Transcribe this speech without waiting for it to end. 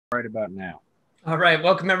right about now. All right,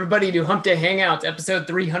 welcome everybody to Hump Day Hangouts, episode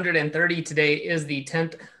 330. Today is the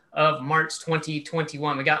 10th of March,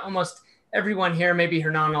 2021. We got almost everyone here. Maybe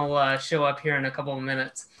Hernan will show up here in a couple of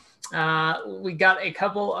minutes. We got a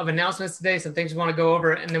couple of announcements today, some things we want to go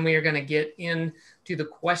over, and then we are going to get into the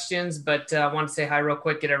questions. But I want to say hi real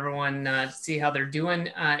quick, get everyone to see how they're doing.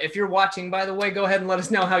 If you're watching, by the way, go ahead and let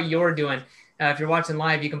us know how you're doing. If you're watching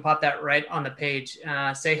live, you can pop that right on the page.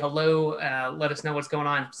 Say hello, let us know what's going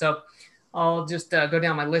on. So I'll just go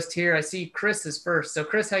down my list here. I see Chris is first. So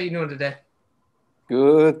Chris, how you doing today?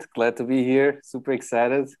 Good. Glad to be here. Super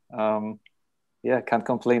excited. Yeah, can't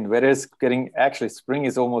complain. Weather is actually spring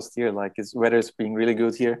is almost here. Like weather is being really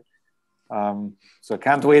good here. So I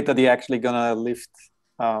can't wait that they're actually gonna lift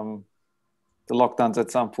the lockdowns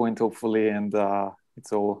at some point, hopefully, and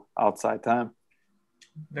it's all outside time.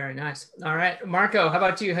 Very nice. All right, Marco, how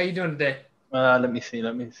about you? How you doing today? Let me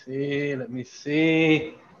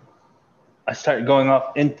see. I started going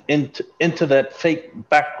off into that fake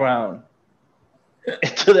background,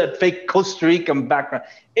 into that fake Costa Rican background.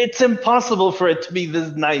 It's impossible for it to be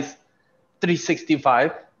this nice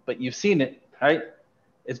 365, but you've seen it, right?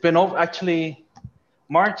 It's been over actually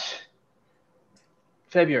March,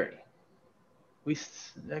 February.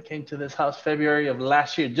 I came to this house February of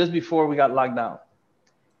last year, just before we got locked down.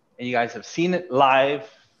 And you guys have seen it live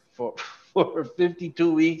for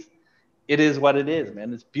 52 weeks. It is what it is,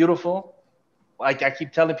 man. It's beautiful. Like I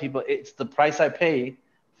keep telling people, it's the price I pay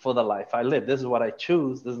for the life I live. This is what I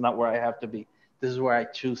choose. This is not where I have to be. This is where I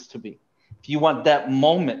choose to be. If you want that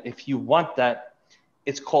moment, if you want that,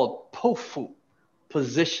 it's called POFU,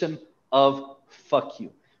 position of fuck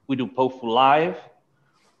you. We do POFU live,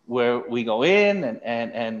 where we go in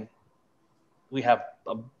and we have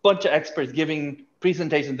a bunch of experts giving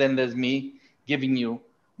presentations. Then there's me giving you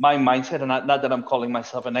my mindset, and not that I'm calling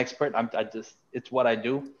myself an expert. It's what I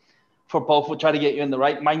do. For POFU, try to get you in the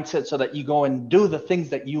right mindset so that you go and do the things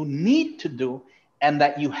that you need to do and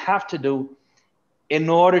that you have to do in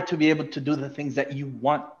order to be able to do the things that you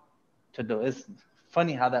want to do. It's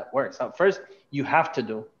funny how that works. At first, you have to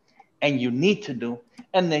do and you need to do,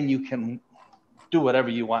 and then you can do whatever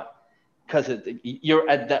you want because you're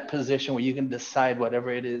at that position where you can decide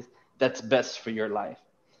whatever it is that's best for your life.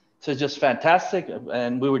 So it's just fantastic.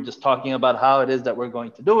 And we were just talking about how it is that we're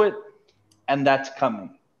going to do it, and that's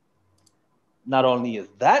coming. Not only is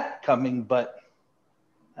that coming, but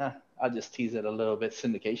I'll just tease it a little bit.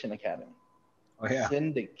 Syndication Academy. Oh, yeah.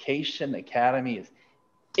 Syndication Academy is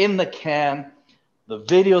in the can. The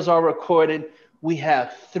videos are recorded. We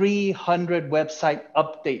have 300 website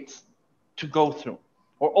updates to go through,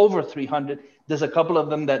 or over 300. There's a couple of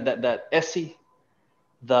them that Essie,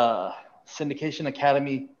 the Syndication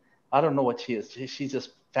Academy, I don't know what she is. She's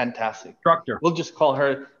just fantastic. Instructor. We'll just call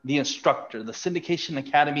her the instructor, the Syndication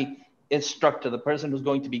Academy instructor, the person who's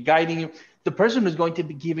going to be guiding you, the person who's going to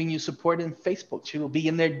be giving you support in Facebook. She will be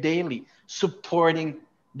in there daily supporting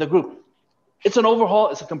the group. It's an overhaul.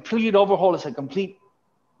 It's a complete overhaul. It's a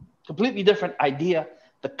completely different idea.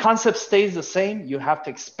 The concept stays the same. You have to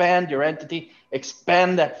expand your entity,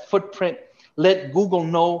 expand that footprint, let Google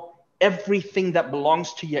know everything that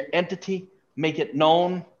belongs to your entity, make it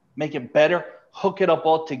known, make it better, hook it up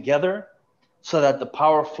all together so that the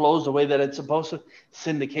power flows the way that it's supposed to.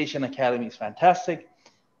 Syndication Academy is fantastic.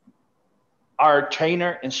 Our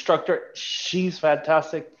trainer, instructor, she's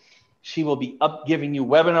fantastic. She will be giving you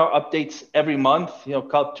webinar updates every month,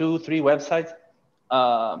 called 2-3 websites.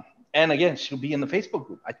 And again, she'll be in the Facebook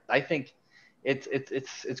group. I think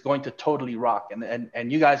it's going to totally rock.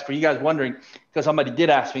 And you guys, for you guys wondering, because somebody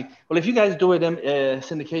did ask me, well, if you guys do it in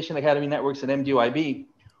Syndication Academy Networks and MGYB,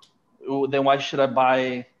 then why should I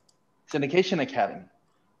buy Syndication Academy?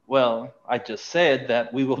 Well, I just said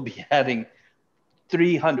that we will be adding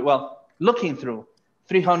looking through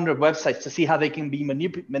 300 websites to see how they can be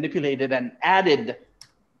manipulated and added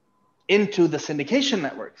into the syndication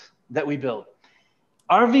networks that we build.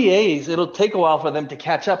 Our VAs, it'll take a while for them to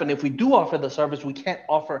catch up. And if we do offer the service, we can't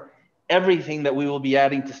offer everything that we will be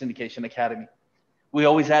adding to Syndication Academy. We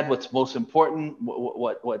always add what's most important,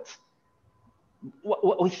 what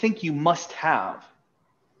we think you must have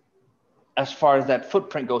as far as that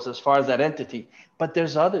footprint goes, as far as that entity. But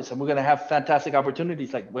there's others, and we're going to have fantastic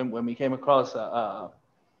opportunities. Like when we came across, now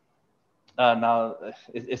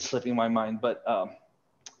it's slipping my mind, but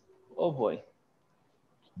oh boy.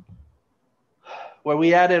 Where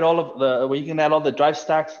we added where you can add all the drive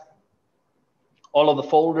stacks, all of the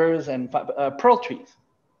folders and Pearl trees.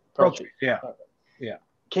 Pearl trees, yeah. Yeah.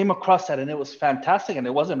 Came across that and it was fantastic, and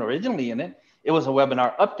it wasn't originally in it. It was a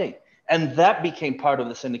webinar update. And that became part of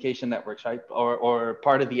the syndication networks, right? Or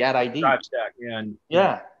part of the ad ID. Drive stack, yeah.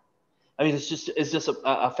 Yeah. I mean, it's just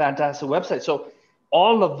a fantastic website. So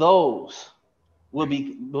all of those will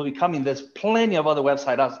be coming. There's plenty of other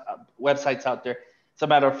websites out there. As a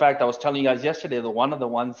matter of fact, I was telling you guys yesterday that one of the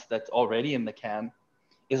ones that's already in the can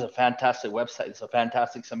is a fantastic website. It's a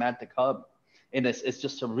fantastic semantic hub. And it's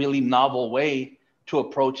just a really novel way to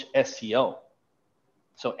approach SEO.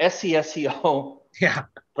 So SEO, Yeah.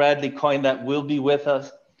 Bradley coined that, will be with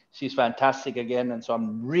us. She's fantastic again. And so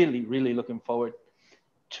I'm really, really looking forward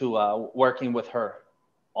to working with her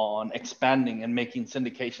on expanding and making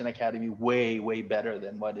Syndication Academy way, way better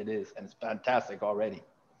than what it is. And it's fantastic already.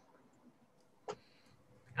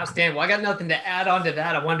 Outstanding. Well, I got nothing to add on to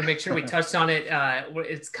that. I wanted to make sure we touched on it.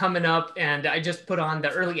 It's coming up, and I just put on the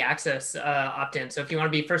early access opt-in. So if you want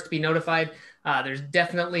to be first to be notified, there's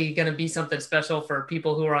definitely going to be something special for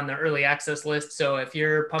people who are on the early access list. So if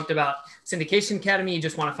you're pumped about Syndication Academy, you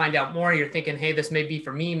just want to find out more, you're thinking, hey, this may be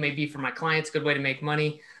for me, maybe for my clients, good way to make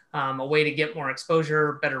money, a way to get more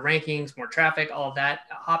exposure, better rankings, more traffic, all of that,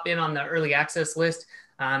 hop in on the early access list.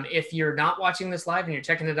 If you're not watching this live and you're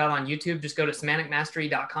checking it out on YouTube, just go to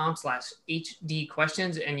semanticmastery.com/HD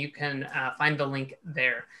questions, and you can find the link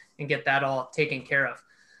there and get that all taken care of.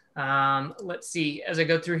 Let's see, as I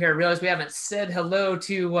go through here, I realize we haven't said hello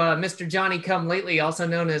to Mr. Johnny Come Lately, also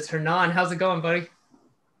known as Hernan. How's it going, buddy?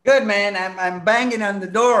 Good, man. I'm banging on the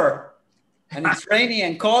door, and it's rainy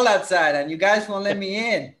and cold outside, and you guys won't let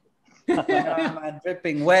me in. I'm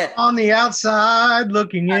dripping wet. On the outside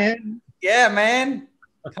looking in. Yeah, man.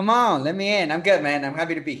 Come on, let me in. I'm good, man. I'm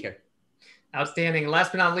happy to be here. Outstanding.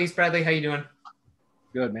 Last but not least, Bradley, how you doing?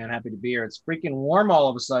 Good, man. Happy to be here. It's freaking warm all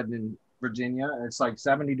of a sudden in Virginia. It's like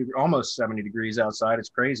almost 70 degrees outside. It's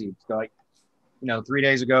crazy. It's like, 3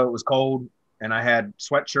 days ago it was cold and I had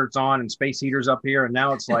sweatshirts on and space heaters up here, and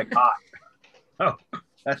now it's like hot. Oh,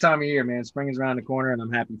 that time of year, man. Spring is around the corner and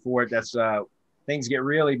I'm happy for it. That's things get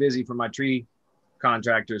really busy for my tree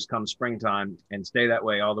contractors come springtime and stay that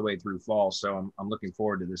way all the way through fall. So I'm looking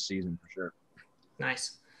forward to this season for sure.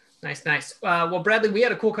 Nice. Well, Bradley, we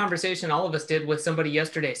had a cool conversation, all of us did, with somebody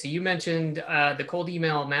yesterday. So you mentioned the cold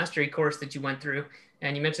email mastery course that you went through,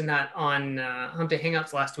 and you mentioned that on Hump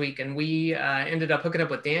Hangouts last week. And we ended up hooking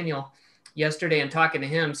up with Daniel yesterday and talking to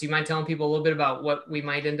him. So you mind telling people a little bit about what we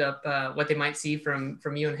might end up, what they might see from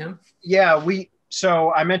you and him? Yeah,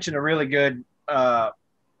 so I mentioned a really good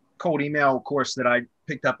cold email course that I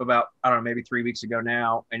picked up about, I don't know, maybe 3 weeks ago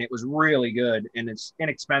now. And it was really good and it's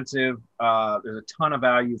inexpensive. There's a ton of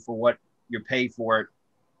value for what you pay for it.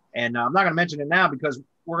 And I'm not going to mention it now because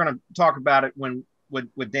we're going to talk about it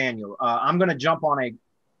with Daniel. I'm going to jump on a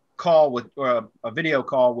call with a video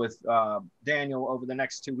call with Daniel over the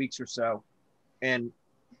next 2 weeks or so. And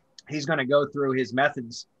he's going to go through his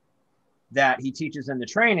methods that he teaches in the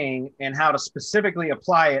training and how to specifically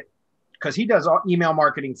apply it, because he does email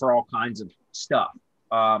marketing for all kinds of stuff.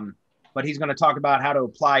 But he's going to talk about how to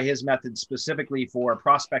apply his methods specifically for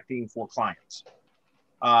prospecting for clients,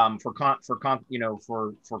 for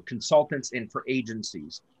consultants and for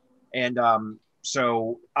agencies. And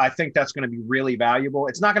so I think that's going to be really valuable.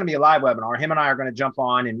 It's not going to be a live webinar. Him and I are going to jump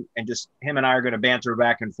on and just him and I are going to banter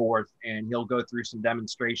back and forth, and he'll go through some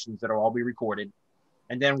demonstrations that'll all be recorded.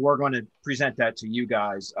 And then we're going to present that to you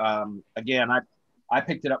guys. Again, I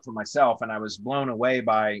picked it up for myself and I was blown away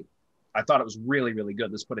by, I thought it was really, really good.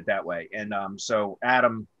 Let's put it that way. And so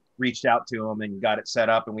Adam reached out to him and got it set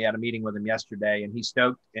up, and we had a meeting with him yesterday, and he's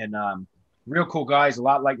stoked, and real cool guy. He's a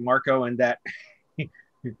lot like Marco in that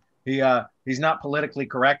he's not politically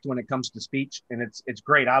correct when it comes to speech. And it's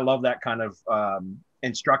great. I love that kind of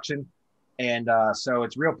instruction. And so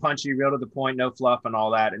it's real punchy, real to the point, no fluff and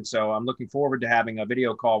all that. And so I'm looking forward to having a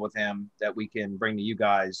video call with him that we can bring to you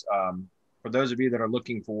guys. For those of you that are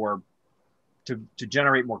looking to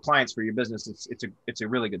generate more clients for your business, it's a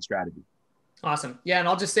really good strategy. Awesome. Yeah. And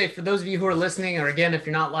I'll just say, for those of you who are listening, or again, if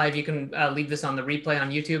you're not live, you can leave this on the replay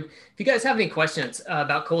on YouTube. If you guys have any questions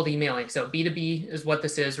about cold emailing, so B2B is what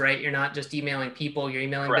this is, right? You're not just emailing people, you're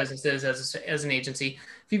emailing Correct. businesses as an agency.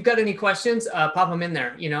 If you've got any questions, pop them in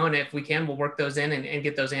there, and if we can, we'll work those in and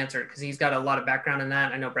get those answered, because he's got a lot of background in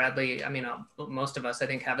that. I know Bradley, most of us, I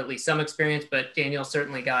think, have at least some experience, but Daniel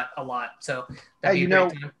certainly got a lot. So that'd be a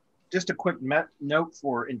great time. Just a quick note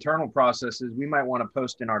for internal processes, we might want to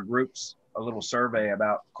post in our groups a little survey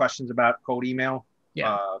about questions about cold email,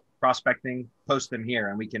 prospecting, post them here,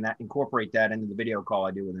 and we can incorporate that into the video call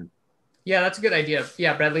I do with him. Yeah, that's a good idea.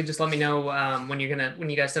 Yeah, Bradley, just let me know when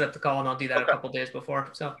you guys set up the call, and I'll do that a couple days before.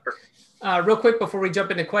 So Real quick before we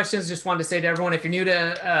jump into questions, just wanted to say to everyone, if you're new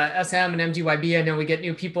to SM and MGYB, I know we get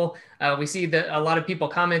new people. We see that a lot of people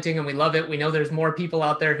commenting and we love it. We know there's more people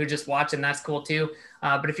out there who just watch and that's cool too.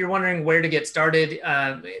 But if you're wondering where to get started,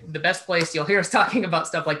 the best place, you'll hear us talking about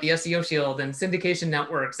stuff like the SEO Shield and syndication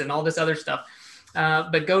networks and all this other stuff.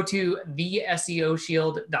 But go to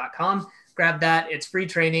theseoshield.com, grab that. It's free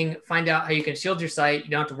training. Find out how you can shield your site.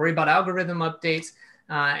 You don't have to worry about algorithm updates.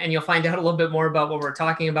 And you'll find out a little bit more about what we're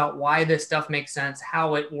talking about, why this stuff makes sense,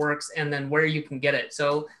 how it works, and then where you can get it.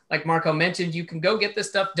 So like Marco mentioned, you can go get this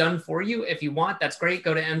stuff done for you. If you want, that's great.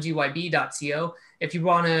 Go to mgyb.co. If you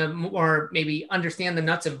want to more maybe understand the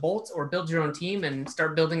nuts and bolts or build your own team and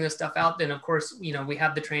start building this stuff out, then of course, we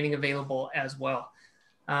have the training available as well.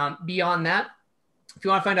 Beyond that, if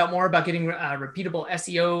you want to find out more about getting repeatable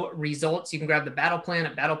SEO results, you can grab the battle plan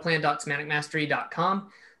at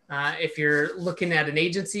battleplan.semanticmastery.com. If you're looking at an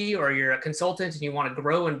agency or you're a consultant and you want to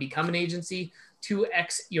grow and become an agency,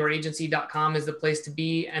 2xyouragency.com is the place to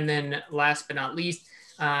be. And then last but not least,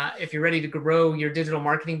 if you're ready to grow your digital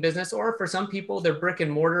marketing business, or for some people, they're brick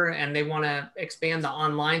and mortar and they want to expand the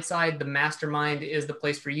online side, the mastermind is the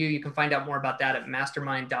place for you. You can find out more about that at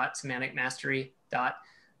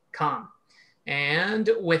mastermind.semanticmastery.com. And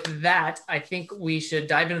with that, I think we should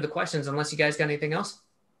dive into the questions unless you guys got anything else.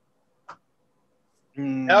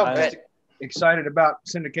 No, excited about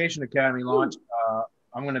Syndication Academy launch.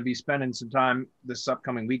 I'm going to be spending some time this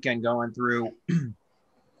upcoming weekend going through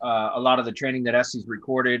a lot of the training that Essie's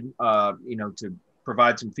recorded, to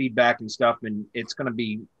provide some feedback and stuff. And it's going to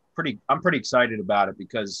be I'm pretty excited about it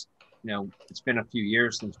because, it's been a few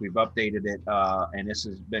years since we've updated it. And this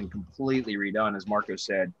has been completely redone, as Marco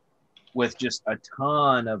said, with just a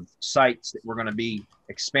ton of sites that we're going to be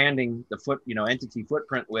expanding the entity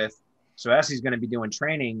footprint with. So Essie's going to be doing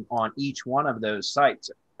training on each one of those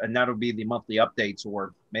sites, and that'll be the monthly updates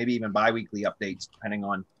or maybe even biweekly updates, depending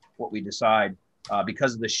on what we decide.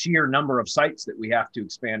 Because of the sheer number of sites that we have to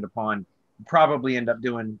expand upon, we'll probably end up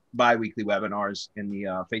doing biweekly webinars in the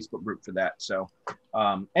Facebook group for that. So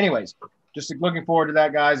anyways, just looking forward to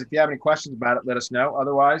that, guys. If you have any questions about it, let us know.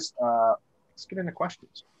 Otherwise, let's get into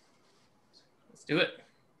questions. Let's do it.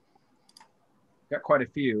 Got quite a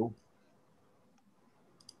few.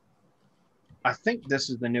 I think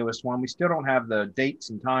this is the newest one. We still don't have the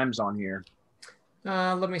dates and times on here.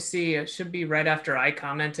 Let me see. It should be right after I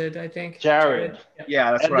commented, I think. Jared.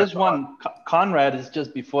 Yeah, that's and right. This one, Conrad, is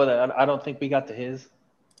just before that. I don't think we got to his.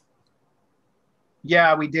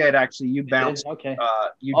 Yeah, we did actually. You bounced. Okay.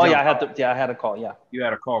 I had a call. Yeah. You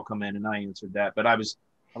had a call come in, and I answered that. But I was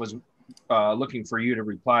looking for you to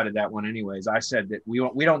reply to that one, anyways. I said that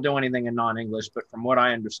we don't do anything in non-English, but from what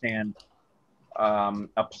I understand,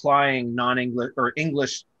 applying non-English or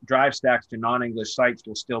English drive stacks to non-English sites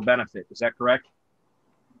will still benefit. Is that correct?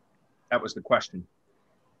 That was the question.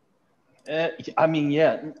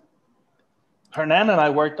 Yeah. Hernan and I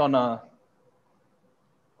worked on a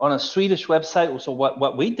Swedish website. So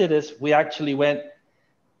what we did is we actually went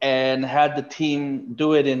and had the team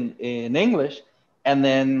do it in English. And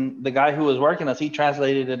then the guy who was working us, he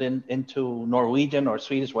translated it into Norwegian or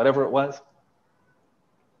Swedish, whatever it was.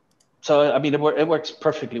 So, it works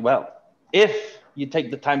perfectly well. If you take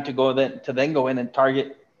the time to go in and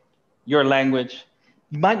target your language,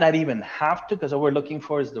 you might not even have to, because what we're looking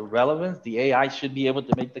for is the relevance. The AI should be able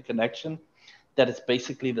to make the connection that it's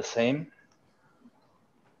basically the same.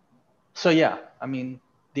 So yeah,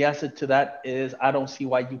 the answer to that is I don't see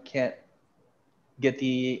why you can't get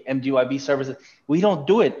the MGYB services. We don't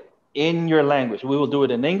do it in your language. We will do it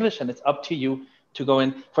in English, and it's up to you to go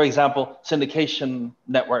in. For example, syndication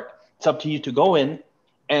network. It's up to you to go in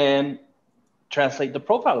and translate the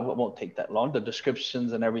profile. It won't take that long, the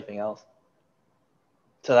descriptions and everything else.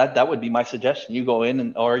 So that would be my suggestion. You go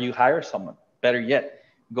in or you hire someone. Better yet,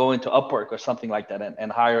 go into Upwork or something like that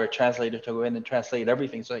and hire a translator to go in and translate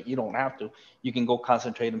everything so that you don't have to. You can go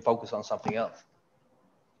concentrate and focus on something else.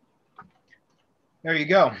 There you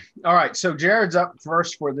go. All right. So Jared's up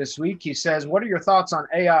first for this week. He says, what are your thoughts on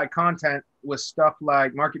AI content with stuff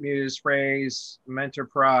like marketmuse, phrase,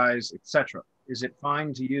 menterprise, etc.? Is it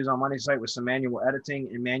fine to use on Money Site with some manual editing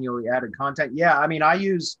and manually added content? Yeah. I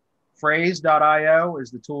use frase.io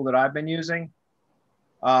is the tool that I've been using.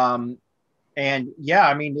 And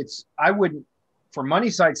yeah, for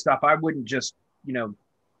Money Site stuff, I wouldn't just,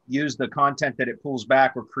 use the content that it pulls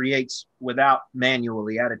back or creates without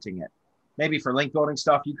manually editing it. Maybe for link building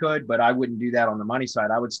stuff you could, but I wouldn't do that on the Money Site.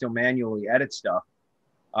 I would still manually edit stuff.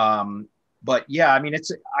 But yeah,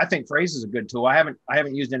 I think Phrase is a good tool. I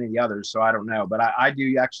haven't used any of the others, so I don't know. But I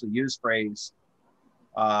do actually use Phrase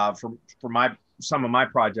for some of my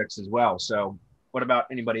projects as well. So what about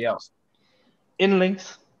anybody else?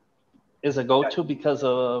 Inlinks is a go-to because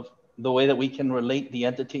of the way that we can relate the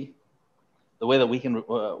entity, the way that we can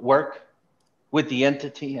work with the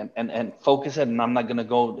entity and focus it. And I'm not going to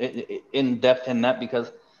go in depth in that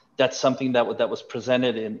because that's something that was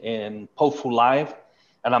presented in POFU Live,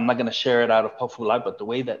 and I'm not going to share it out of POFU Live, but the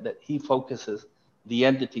way that he focuses the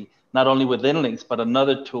entity, not only with Inlinks, but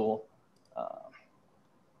another tool.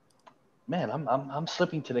 Man, I'm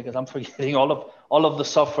slipping today because I'm forgetting all of the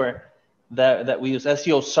software that we use.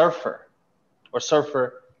 SEO Surfer or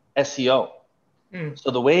Surfer SEO.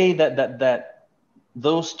 So the way that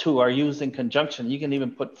those two are used in conjunction, you can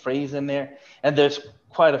even put Frase in there, and there's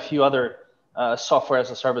quite a few other software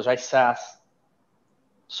as a service, right? SaaS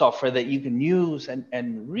software that you can use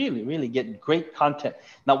and really get great content.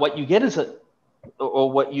 Now, what you get is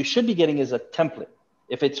what you should be getting is a template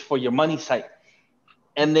if it's for your money site.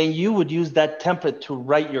 And then you would use that template to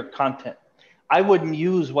write your content. I wouldn't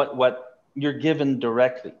use what you're given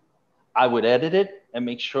directly. I would edit it and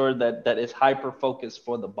make sure that it's hyper focused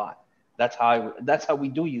for the bot. That's how we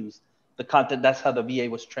do use the content. That's how the VA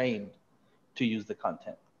was trained to use the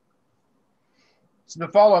content. So the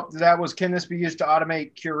follow-up to that was, can this be used to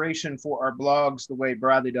automate curation for our blogs the way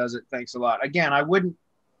Bradley does it? Thanks a lot. Again, I wouldn't,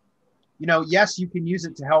 yes, you can use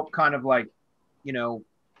it to help kind of like,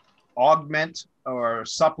 augment or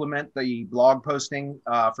supplement the blog posting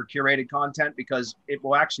for curated content, because it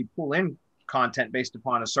will actually pull in content based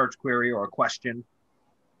upon a search query or a question.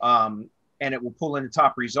 And it will pull in the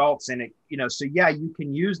top results. And so yeah, you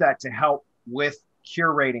can use that to help with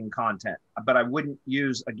curating content, but I wouldn't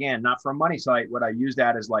use, again, not for a money site. What I use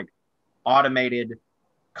that as like automated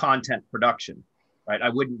content production, right? I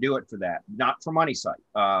wouldn't do it for that, not for money site.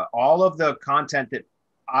 All of the content that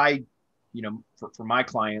I, for my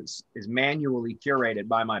clients is manually curated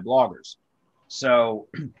by my bloggers. So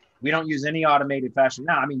we don't use any automated fashion.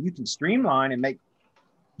 Now, I mean, you can streamline and make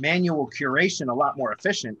manual curation a lot more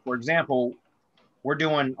efficient. For example, we're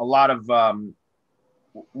doing a lot of,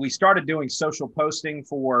 we started doing social posting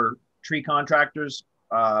for tree contractors.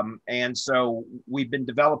 And so we've been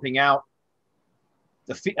developing out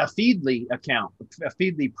a Feedly account, a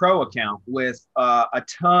Feedly Pro account with a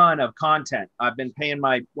ton of content. I've been paying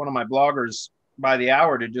one of my bloggers by the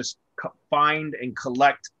hour to just find and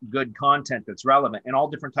collect good content that's relevant in all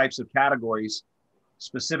different types of categories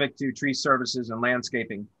specific to tree services and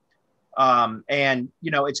landscaping. And,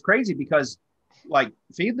 it's crazy because like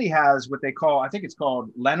Feedly has what they call, I think it's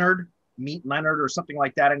called Meet Leonard or something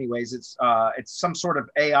like that. Anyways, it's some sort of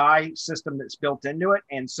AI system that's built into it.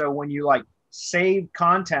 And so when you like save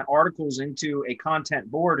content articles into a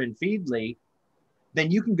content board in Feedly,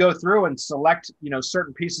 then you can go through and select,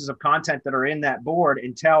 certain pieces of content that are in that board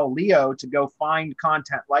and tell Leo to go find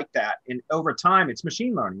content like that. And over time, it's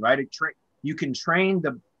machine learning, right? You can train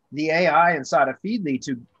the AI inside of Feedly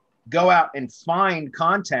to go out and find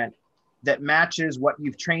content that matches what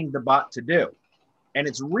you've trained the bot to do. And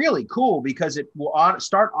it's really cool because it will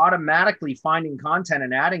start automatically finding content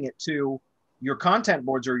and adding it to your content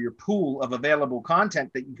boards or your pool of available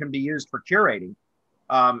content that can be used for curating.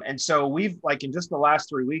 And so we've, like, in just the last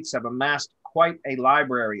 3 weeks, have amassed quite a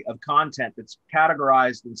library of content that's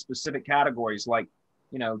categorized in specific categories like,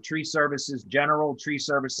 tree services general, tree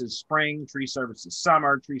services spring, tree services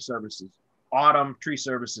summer, tree services autumn, tree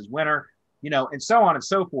services winter, and so on and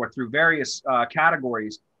so forth through various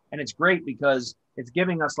categories. And it's great because it's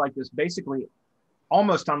giving us like this basically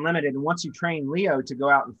almost unlimited. And once you train Leo to go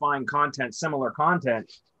out and find content, similar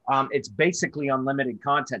content, it's basically unlimited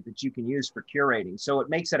content that you can use for curating. So it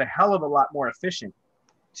makes it a hell of a lot more efficient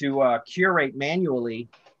to curate manually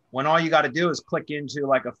when all you got to do is click into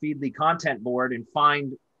like a Feedly content board and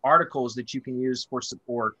find articles that you can use for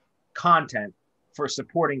support content, for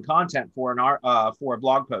supporting content for a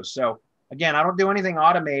blog post. So again, I don't do anything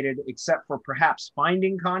automated except for perhaps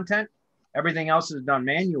finding content. Everything else is done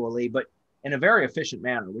manually, but in a very efficient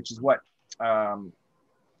manner, which is what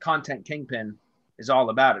Content Kingpin is all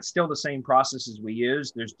about. It's still the same processes we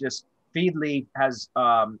use. There's just Feedly has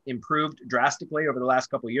improved drastically over the last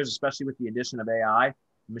couple of years, especially with the addition of AI,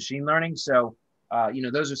 machine learning. So,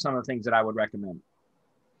 those are some of the things that I would recommend.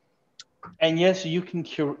 And yes, you can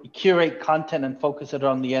curate content and focus it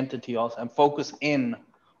on the entity also, and focus in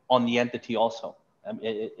on the entity also.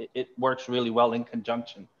 It works really well in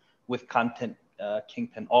conjunction with Content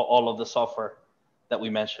Kingpin, all of the software that we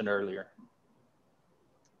mentioned earlier.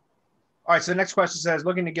 All right, so the next question says,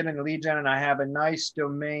 looking to get into leadgen and I have a nice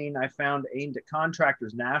domain I found aimed at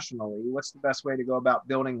contractors nationally. What's the best way to go about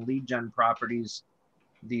building leadgen properties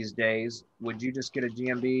these days? Would you just get a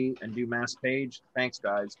GMB and do mass page? Thanks,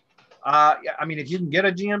 guys. Yeah, I mean, if you can get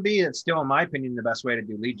a GMB, it's still, in my opinion, the best way to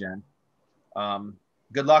do leadgen.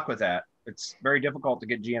 Good luck with that. It's very difficult to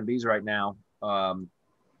get GMBs right now.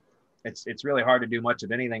 It's really hard to do much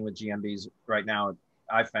of anything with GMBs right now.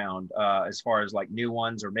 I found as far as like new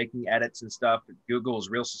ones or making edits and stuff. Google's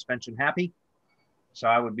real suspension happy, so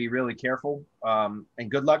I would be really careful. And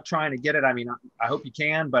good luck trying to get it. I mean, I hope you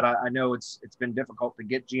can, but I know it's been difficult to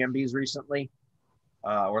get GMBs recently,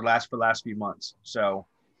 or for the last few months. So,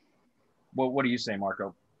 what do you say,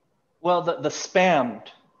 Marco? Well, the spammed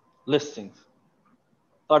listings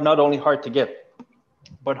are not only hard to get,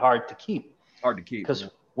 but hard to keep. Hard to keep. Because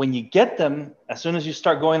when you get them, as soon as you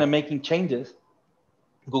start going and making changes,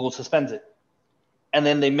 Google suspends it. And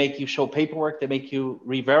then they make you show paperwork, they make you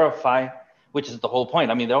re-verify, which is the whole point.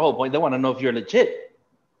 I mean, the whole point, they want to know if you're legit.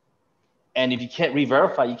 And if you can't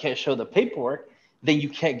re-verify, you can't show the paperwork, then you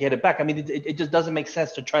can't get it back. I mean, it just doesn't make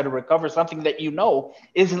sense to try to recover something that you know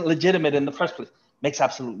isn't legitimate in the first place. Makes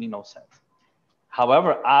absolutely no sense.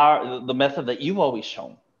 However, the method that you've always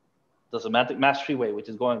shown, the semantic mastery way, which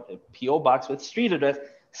is going to PO box with street address,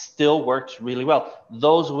 still works really well.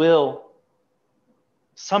 Those will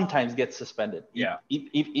sometimes get suspended. Yeah.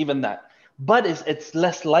 Even that. But it's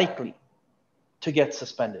less likely to get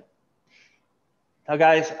suspended. Now,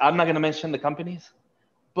 guys, I'm not going to mention the companies,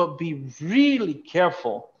 but be really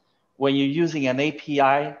careful when you're using an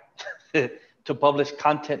API to publish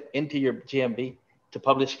content into your GMB, to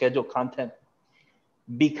publish scheduled content,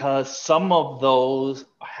 because some of those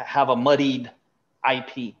have a muddied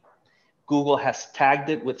IP. Google has tagged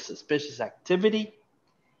it with suspicious activity,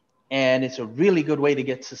 and it's a really good way to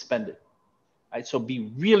get suspended. Right? So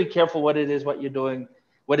be really careful what it is that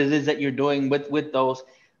you're doing with those.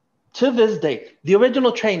 To this day, the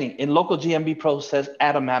original training in local GMB Pro says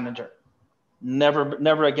add a manager.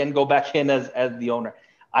 Never again go back in as the owner.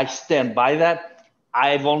 I stand by that.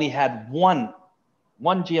 I've only had one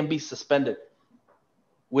GMB suspended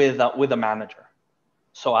with a manager.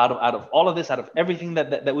 So out of all of this, out of everything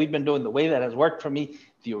that we've been doing, the way that has worked for me,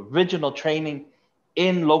 the original training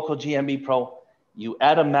in local GMB Pro, you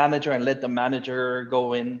add a manager and let the manager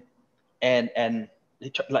go in and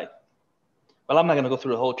well, I'm not going to go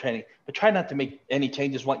through the whole training, but try not to make any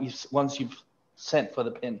changes once you've sent for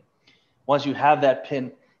the pin. Once you have that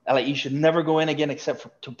pin, you should never go in again except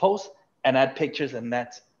to post and add pictures, and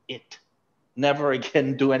that's it. Never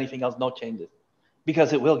again do anything else, no changes,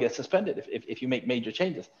 because it will get suspended if you make major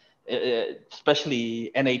changes,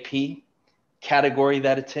 especially NAP, category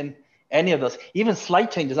that it's in, any of those, even slight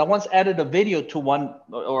changes. I once added a video to one,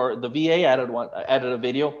 or the VA added a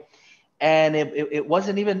video, and it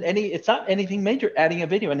wasn't even it's not anything major, adding a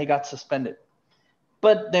video, and it got suspended.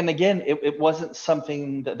 But then again, it wasn't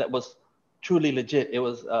something that was truly legit. It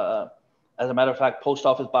was, as a matter of fact, post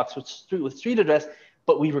office box with street address,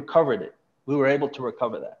 but we recovered it. We were able to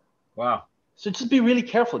recover that. Wow. So just be really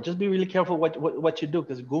careful. Just be really careful what you do,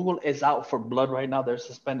 because Google is out for blood right now. They're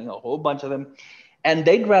suspending a whole bunch of them, and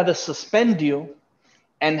they'd rather suspend you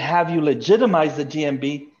and have you legitimize the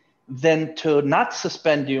GMB than to not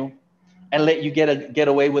suspend you and let you get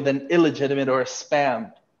away with an illegitimate or a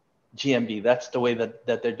spam GMB. That's the way that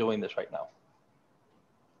they're doing this right now.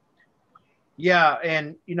 Yeah,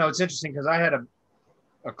 and it's interesting because I had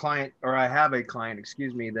a client, or I have a client,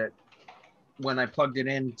 excuse me, that when I plugged it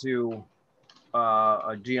into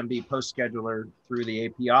a GMB post scheduler through the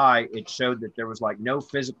API, it showed that there was like no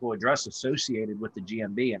physical address associated with the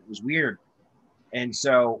GMB, and it was weird. And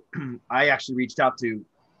so I actually reached out to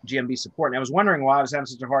GMB support, and I was wondering why I was having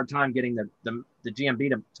such a hard time getting the GMB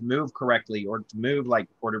to move correctly, or to move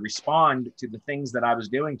or to respond to the things that I was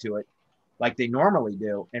doing to it like they normally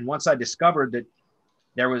do. And once I discovered that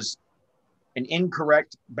there was an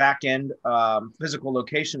incorrect backend physical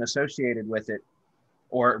location associated with it,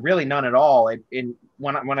 or really none at all,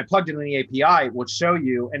 when I plugged it in the API, it would show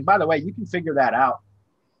you. And by the way, you can figure that out,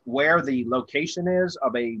 where the location is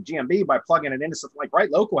of a GMB, by plugging it into something like Right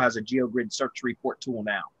Local has a GeoGrid search report tool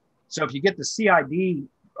now. So if you get the CID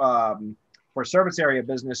for service area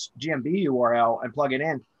business GMB URL and plug it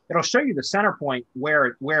in, it'll show you the center point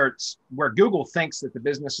where Google thinks that the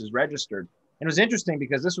business is registered. And it was interesting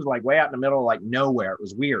because this was like way out in the middle of like nowhere. It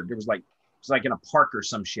was weird. It was like in a park or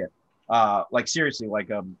some shit. Like seriously, like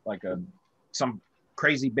some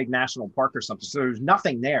crazy big national park or something. So there's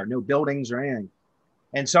nothing there, no buildings or anything.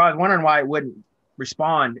 And so I was wondering why it wouldn't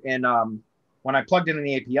respond. And when I plugged it in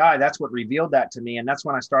the API, that's what revealed that to me. And that's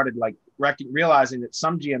when I started like realizing that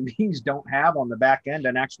some GMBs don't have on the back end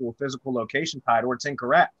an actual physical location tied, or it's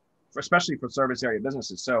incorrect, especially for service area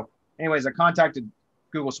businesses. So anyways, I contacted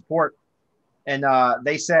Google support, and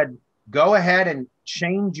they said, go ahead and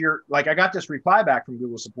change your, I got this reply back from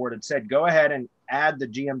Google support. It said, go ahead and add the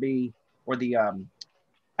GMB, or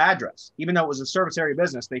address. Even though it was a service area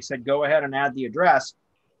business, they said, go ahead and add the address,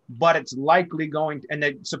 but it's likely going, and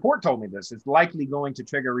the support told me this, it's likely going to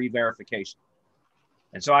trigger re-verification.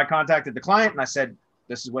 And so I contacted the client and I said,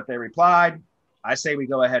 this is what they replied. I say we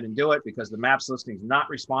go ahead and do it because the maps listing is not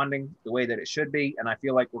responding the way that it should be. And I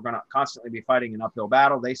feel like we're going to constantly be fighting an uphill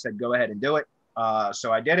battle. They said, go ahead and do it.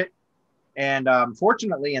 So I did it. And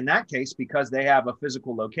fortunately, in that case, because they have a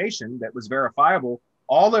physical location that was verifiable,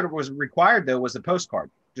 all that was required, though, was the postcard,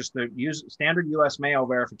 just the standard U.S. mail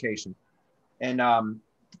verification. And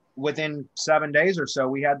within 7 days or so,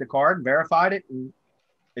 we had the card, verified it, and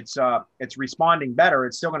it's responding better.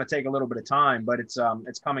 It's still going to take a little bit of time, but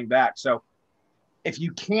it's coming back. So if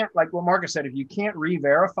you can't, like what Marcus said, if you can't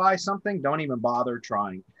re-verify something, don't even bother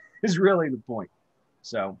trying, is really the point.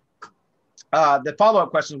 So the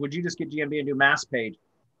follow-up question, would you just get GMB and do mass page?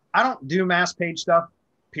 I don't do mass page stuff,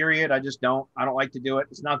 period. I just don't. I don't like to do it.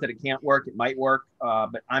 It's not that it can't work. It might work,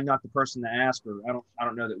 but I'm not the person to ask, or I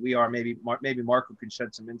don't know that we are. Maybe Marco could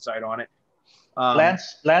shed some insight on it.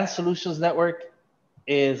 Land Solutions Network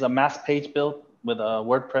is a mass page build with a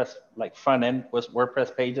WordPress, like front end with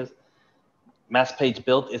WordPress pages. Mass page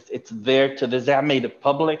built. It's there to this. I made it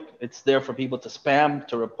public. It's there for people to spam,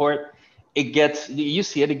 to report. It gets, you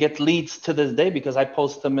see it, it gets leads to this day because I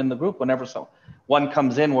post them in the group whenever one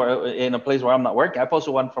comes in where in a place where I'm not working. I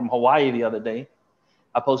posted one from Hawaii the other day.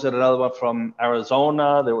 I posted another one from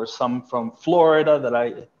Arizona. There were some from Florida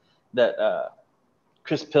that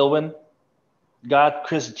Chris Pilwin got,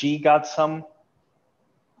 Chris G got some.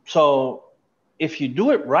 So if you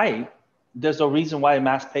do it right, there's a reason why a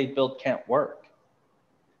mass page build can't work.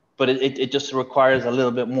 But it just requires a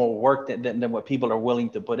little bit more work than what people are willing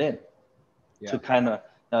to put in. Yeah. To kind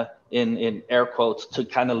of, in air quotes, to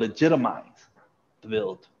kind of legitimize the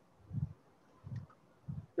build.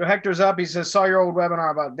 So Hector's up. He says, saw your old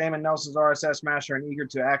webinar about Damon Nelson's RSS Master and eager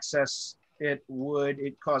to access it. Would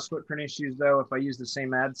it cause footprint issues, though, if I use the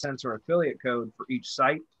same AdSense or affiliate code for each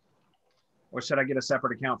site? Or should I get a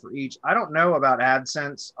separate account for each? I don't know about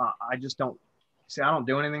AdSense. I just don't. See, I don't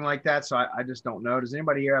do anything like that, so I just don't know. Does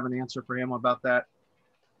anybody here have an answer for him about that?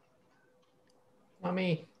 Not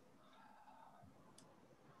me.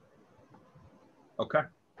 Okay.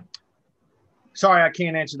 Sorry, I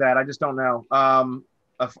can't answer that. I just don't know.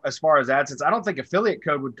 As far as AdSense, I don't think affiliate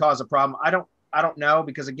code would cause a problem. I don't know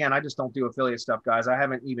because, again, I just don't do affiliate stuff, guys. I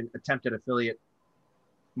haven't even attempted affiliate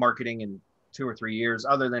marketing in 2 or 3 years,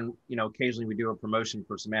 other than, occasionally we do a promotion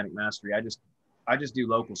for Semantic Mastery. I just do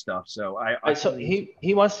local stuff. So so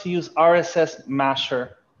he wants to use RSS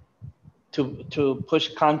Masher to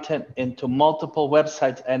push content into multiple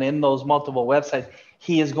websites, and in those multiple websites,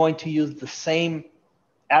 he is going to use the same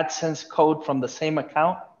AdSense code from the same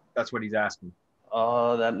account. That's what he's asking.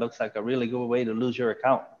 Oh, that looks like a really good way to lose your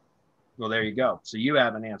account. Well, there you go. So you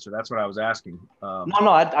have an answer. That's what I was asking. No,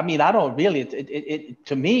 I mean, I don't really. It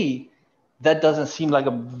to me, that doesn't seem like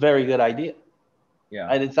a very good idea. Yeah,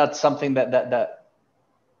 and it's not something that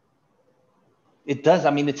it does.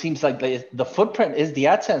 I mean, it seems like the footprint is the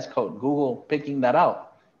AdSense code, Google picking that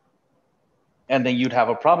out. And then you'd have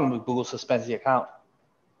a problem with Google suspends the account.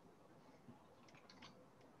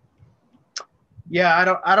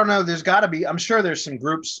 Yeah, I don't know. There's got to be. I'm sure there's some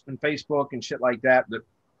groups on Facebook and shit like that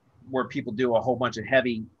where people do a whole bunch of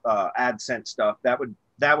heavy AdSense stuff. That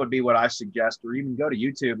would be what I suggest, or even go to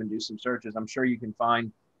YouTube and do some searches. I'm sure you can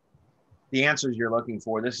find the answers you're looking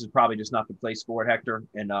for. This is probably just not the place for it, Hector,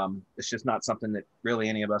 and it's just not something that really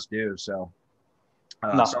any of us do. So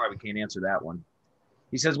no. Sorry, we can't answer that one.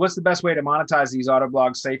 He says, what's the best way to monetize these auto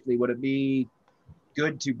blogs safely? Would it be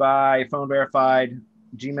good to buy phone verified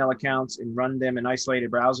Gmail accounts and run them in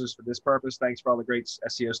isolated browsers for this purpose? Thanks for all the great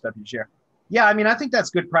SEO stuff you share. Yeah, I mean, I think that's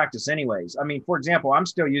good practice anyways. I mean, for example, I'm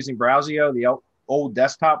still using Browsio, the old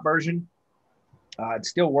desktop version. It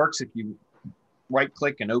still works if you right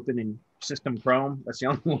click and open in System Chrome. That's the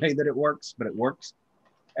only way that it works, but it works.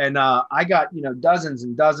 And I got, dozens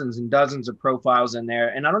and dozens and dozens of profiles in there,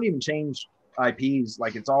 and I don't even change IPs.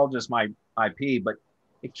 Like, it's all just my IP, but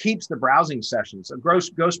it keeps the browsing sessions. So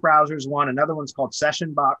Ghost Browser is one. Another one's called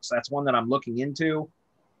Session Box. That's one that I'm looking into.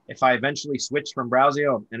 If I eventually switch from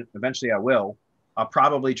Browsio, and eventually I will, I'll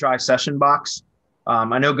probably try Session Box.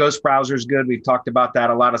 I know Ghost Browser is good. We've talked about that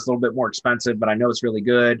a lot. It's a little bit more expensive, but I know it's really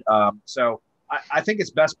good. So I think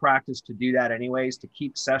it's best practice to do that anyways, to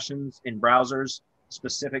keep sessions in browsers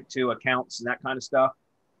specific to accounts and that kind of stuff.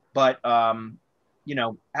 But,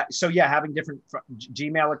 so yeah, having different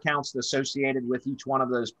Gmail accounts associated with each one of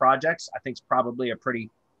those projects, I think is probably a pretty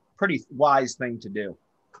wise thing to do,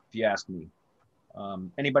 if you ask me.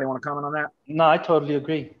 Anybody want to comment on that? No, I totally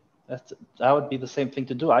agree. That would be the same thing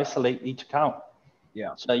to do. Isolate each account.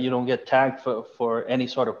 Yeah. So that you don't get tagged for any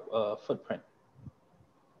sort of footprint.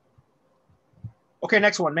 Okay,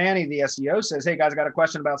 next one. Manny, the SEO, says, hey, guys, I got a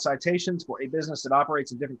question about citations for a business that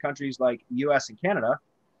operates in different countries like US and Canada.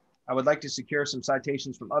 I would like to secure some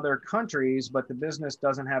citations from other countries, but the business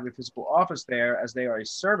doesn't have a physical office there as they are a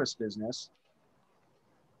service business.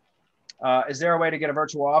 Is there a way to get a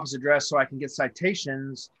virtual office address so I can get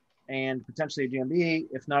citations and potentially a GMB?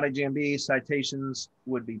 If not a GMB, citations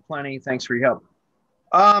would be plenty. Thanks for your help.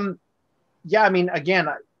 Yeah, I mean, again,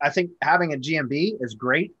 I think having a GMB is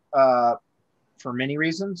great for many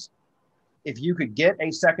reasons. If you could get a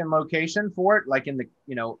second location for it, like in the,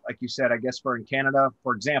 like you said, I guess in Canada,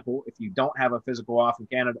 for example, if you don't have a physical office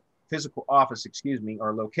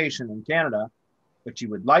or location in Canada, but you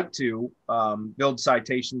would like to build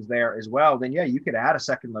citations there as well, then yeah, you could add a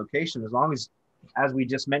second location as long as we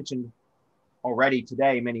just mentioned already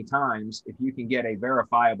today many times, if you can get a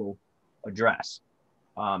verifiable address.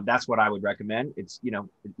 That's what I would recommend. It's, it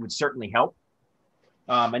would certainly help.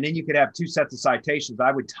 And then you could have two sets of citations.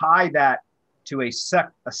 I would tie that to the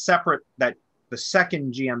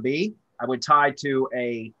second GMB, I would tie to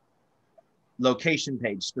a location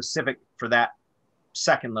page specific for that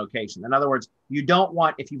second location. In other words, you don't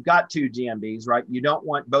want, if you've got two GMBs, right, you don't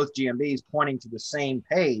want both GMBs pointing to the same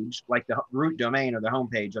page, like the root domain or the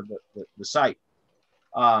homepage of the site,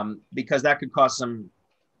 because that could cause some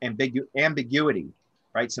ambiguity,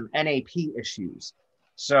 right? Some NAP issues.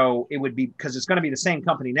 So it would be, because it's going to be the same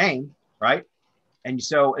company name, right? And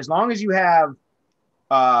so as long as you have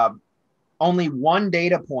only one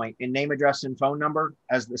data point in name, address, and phone number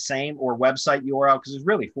as the same, or website URL, because there's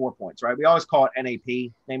really 4 points, right? We always call it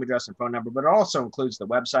NAP, name, address, and phone number, but it also includes the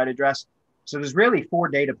website address. So there's really 4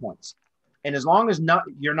 data points. And as long as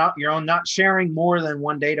you're not sharing more than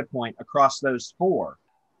one data point across those 4,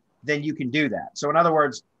 then you can do that. So in other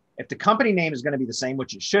words, if the company name is going to be the same,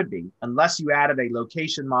 which it should be, unless you added a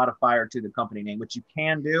location modifier to the company name, which you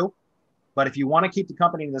can do. But if you want to keep the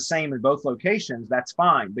company the same in both locations, that's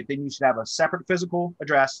fine. But then you should have a separate physical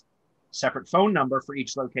address, separate phone number for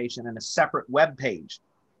each location, and a separate web page.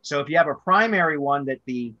 So if you have a primary one that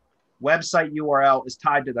the website URL is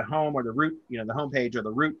tied to the home or the root, the homepage or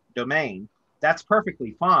the root domain, that's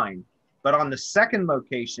perfectly fine. But on the second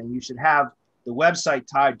location, you should have the website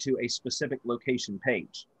tied to a specific location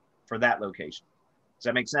page for that location. Does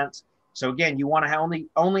that make sense? So again, you want to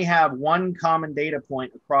only have one common data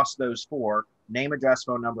point across those 4, name, address,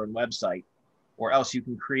 phone number, and website, or else you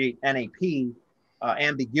can create NAP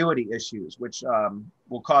ambiguity issues, which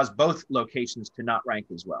will cause both locations to not rank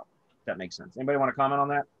as well. If that makes sense. Anybody want to comment on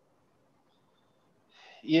that?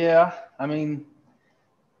 Yeah, I mean,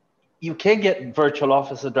 you can get virtual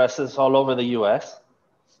office addresses all over the US,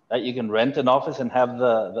 that you can rent an office and have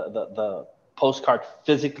the postcard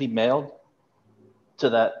physically mailed to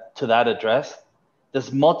that address.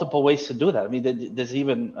 There's multiple ways to do that. I mean, there's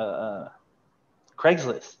even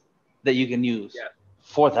Craigslist that you can use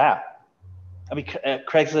for that. I mean,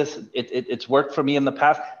 Craigslist, it's worked for me in the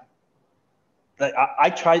past. Like I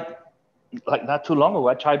tried, like not too long ago,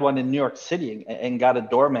 I tried one in New York City and got a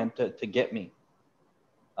doorman to get me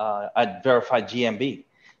a verified GMB.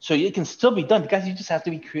 So it can still be done, because you just have to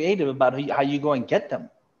be creative about how you go and get them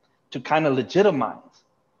to kind of legitimize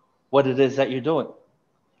what it is that you're doing.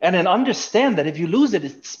 And then understand that if you lose it,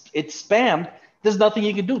 it's spammed. There's nothing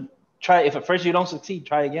you can do. Try, if at first you don't succeed,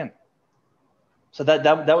 try again. So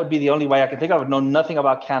that would be the only way I can think of. Know nothing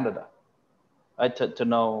about Canada, right? To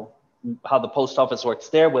know how the post office works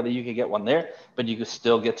there, whether you could get one there, but you could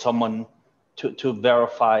still get someone to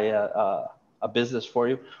verify a business for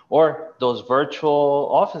you, or those virtual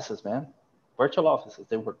offices, man. Virtual offices,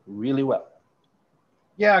 they work really well.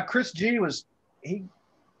 Yeah, Chris G he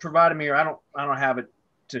provided me, or I don't have it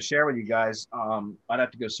to share with you guys. I'd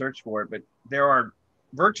have to go search for it, but there are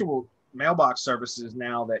virtual mailbox services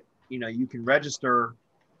now that you can register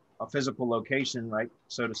a physical location, right,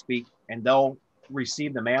 so to speak, and they'll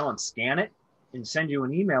receive the mail and scan it and send you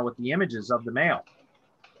an email with the images of the mail.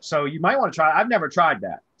 So you might want to try. I've never tried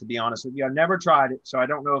that, to be honest with you. I've never tried it, so I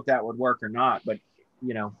don't know if that would work or not, but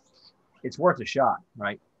it's worth a shot,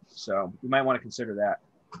 right? So you might want to consider that.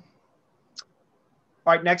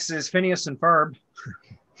 All right, next is Phineas and Ferb.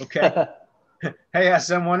 Okay. Hey,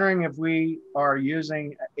 I'm wondering if we are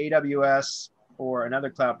using AWS or another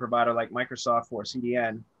cloud provider like Microsoft for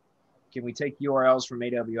CDN. Can we take URLs from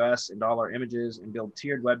AWS and all our images and build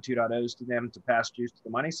tiered Web 2.0s to them to pass juice to the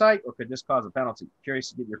money site, or could this cause a penalty? Curious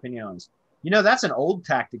to get your opinion on this. That's an old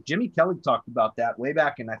tactic. Jimmy Kelly talked about that way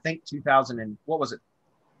back in, I think, 14,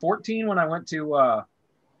 when I went to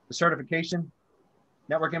the certification,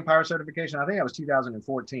 Network Empire certification. I think that was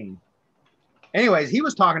 2014. Anyways, he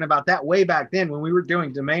was talking about that way back then when we were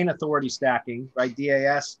doing domain authority stacking, right?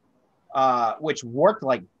 DAS, which worked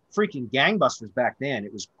like freaking gangbusters back then.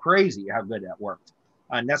 It was crazy how good that worked.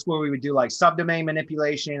 And that's where we would do like subdomain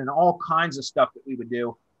manipulation and all kinds of stuff that we would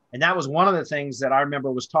do. And that was one of the things that I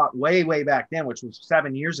remember was taught way, way back then, which was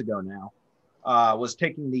 7 years ago now, was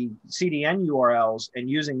taking the CDN URLs and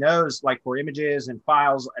using those like for images and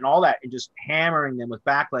files and all that, and just hammering them with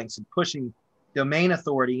backlinks and pushing domain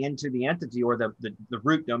authority into the entity or the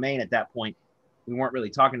root domain at that point. We weren't really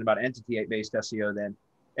talking about entity-based SEO then.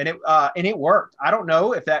 And it worked. I don't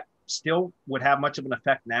know if that still would have much of an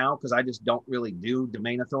effect now, because I just don't really do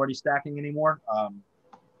domain authority stacking anymore.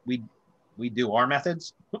 We do our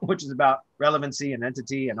methods, which is about relevancy and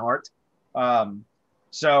entity and art.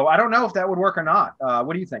 So I don't know if that would work or not.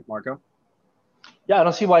 What do you think, Marco? Yeah, I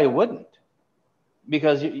don't see why it wouldn't,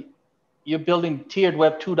 because you're building tiered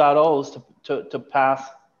web 2.0s to pass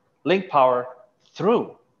link power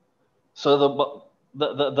through. So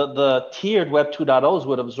the tiered web 2.0s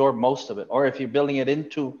would absorb most of it. Or if you're building it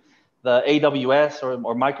into the AWS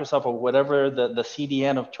or Microsoft or whatever the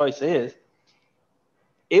CDN of choice is,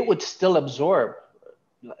 it would still absorb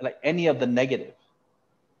like any of the negative.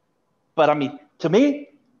 But I mean, to me,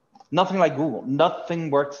 nothing like Google. Nothing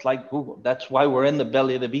works like Google. That's why we're in the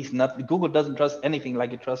belly of the beast. Google doesn't trust anything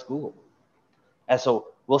like it trusts Google. And so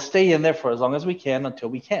we'll stay in there for as long as we can until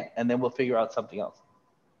we can't, and then we'll figure out something else.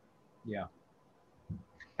 Yeah.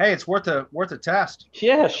 Hey, it's worth a test.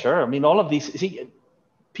 Yeah, sure. I mean, all of these, see,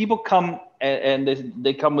 people come and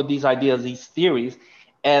they come with these ideas, these theories,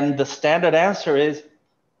 and the standard answer is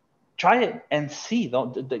try it and see.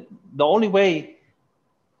 The only way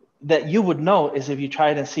that you would know is if you try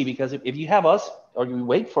it and see, because if you have us or you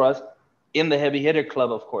wait for us in the heavy hitter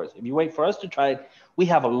club, of course, if you wait for us to try it, we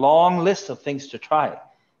have a long list of things to try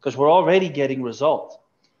because we're already getting results.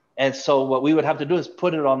 And so what we would have to do is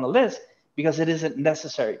put it on the list because it isn't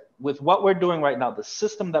necessary. With what we're doing right now, the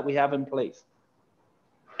system that we have in place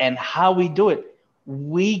and how we do it,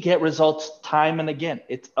 we get results time and again.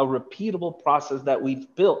 It's a repeatable process that we've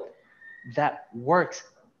built that works,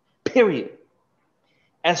 period.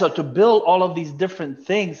 And so to build all of these different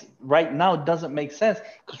things right now doesn't make sense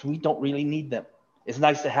because we don't really need them. It's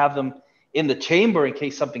nice to have them in the chamber in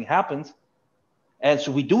case something happens. And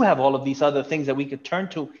so we do have all of these other things that we could turn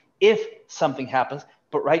to if something happens.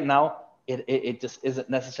 But right now, it just isn't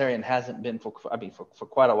necessary and hasn't been for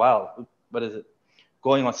quite a while. What is it?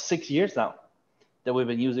 Going on 6 years now that we've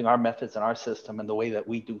been using our methods and our system and the way that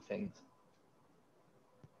we do things.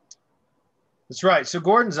 That's right. So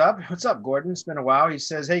Gordon's up. What's up, Gordon? It's been a while. He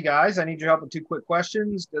says, hey guys, I need your help with 2 quick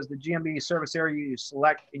questions. Does the GMB service area you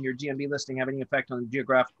select in your GMB listing have any effect on the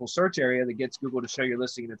geographical search area that gets Google to show your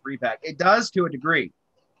listing in a 3-pack? It does to a degree.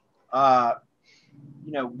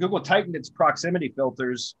 Google tightened its proximity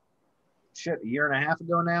filters, a year and a half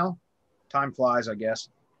ago now. Time flies, I guess.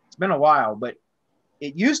 It's been a while, but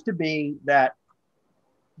it used to be that,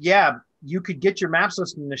 yeah, you could get your maps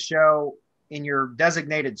listing to show in your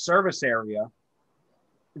designated service area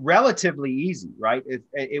relatively easy, right?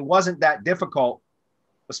 It wasn't that difficult,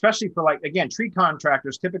 especially for like, again, tree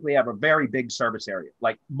contractors typically have a very big service area,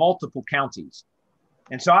 like multiple counties.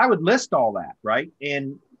 And so I would list all that, right?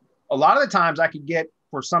 And a lot of the times I could get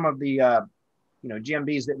for some of the,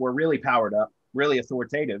 GMBs that were really powered up, really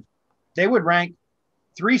authoritative, they would rank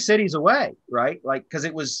 3 cities away, right? Like, cause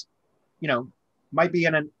it was, might be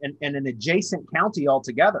in an adjacent county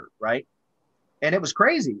altogether, right? And it was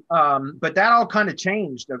crazy. But that all kind of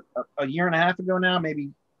changed a year and a half ago now, maybe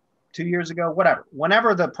 2 years ago, whatever.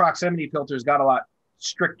 Whenever the proximity filters got a lot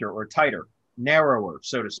stricter or tighter, narrower,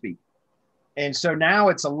 so to speak. And so now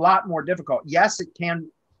it's a lot more difficult. Yes, it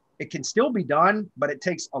can still be done, but it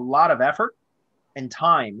takes a lot of effort and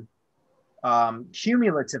time,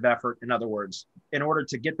 cumulative effort, in other words, in order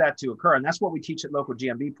to get that to occur. And that's what we teach at Local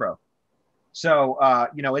GMB Pro. So,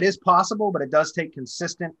 it is possible, but it does take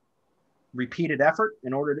consistent, repeated effort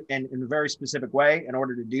in a very specific way in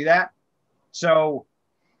order to do that. So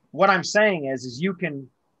what I'm saying is you can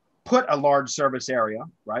put a large service area,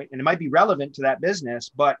 right? And it might be relevant to that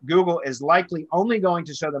business, but Google is likely only going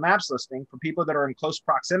to show the maps listing for people that are in close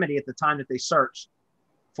proximity at the time that they search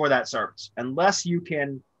for that service, unless you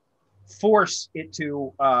can force it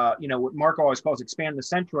to, what Marco always calls expand the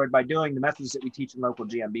centroid by doing the methods that we teach in Local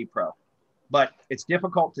GMB Pro. But it's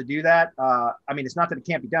difficult to do that. It's not that it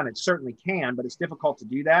can't be done. It certainly can, but it's difficult to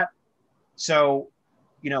do that. So,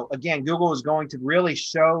 again, Google is going to really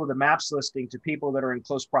show the maps listing to people that are in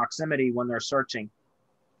close proximity when they're searching,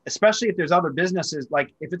 especially if there's other businesses.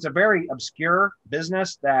 Like if it's a very obscure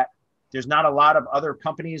business that there's not a lot of other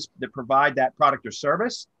companies that provide that product or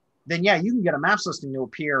service, then yeah, you can get a maps listing to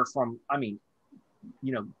appear from, I mean,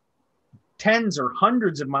 you know, tens or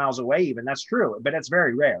hundreds of miles away even. That's true, but it's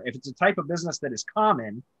very rare. If it's a type of business that is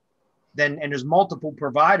common, then, and there's multiple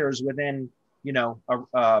providers within,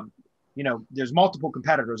 there's multiple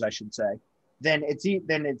competitors, I should say, then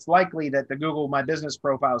it's likely that the Google My Business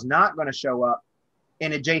profile is not going to show up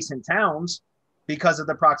in adjacent towns because of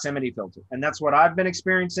the proximity filter. And that's what I've been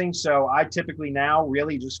experiencing. So I typically now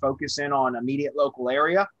really just focus in on immediate local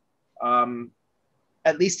area,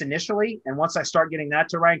 at least initially. And once I start getting that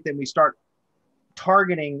to rank, then we start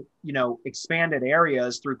targeting, expanded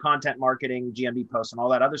areas through content marketing, GMB posts, and all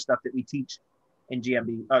that other stuff that we teach in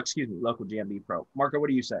local GMB Pro. Marco, what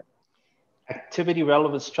do you say? Activity,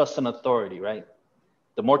 relevance, trust, and authority, right?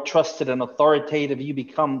 The more trusted and authoritative you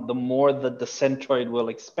become, the more the centroid will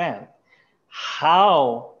expand.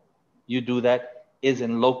 How you do that is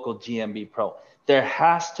in local GMB Pro. There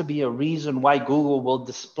has to be a reason why Google will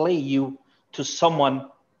display you to someone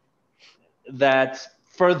that's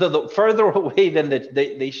further away than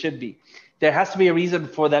they should be. There has to be a reason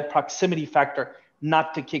for that proximity factor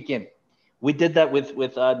not to kick in. We did that with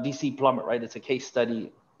DC Plumber, right? It's a case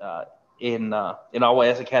study in our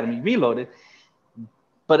YS Academy Reloaded,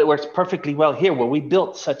 but it works perfectly well here, where we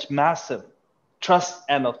built such massive trust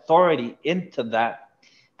and authority into that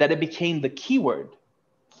it became the keyword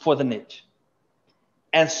for the niche.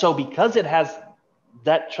 And so because it has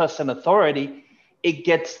that trust and authority, it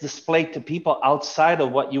gets displayed to people outside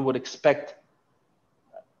of what you would expect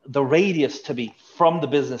the radius to be from the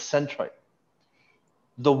business centroid.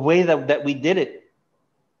 The way that we did it,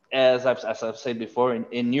 as I've said before,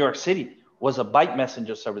 in New York City, was a bike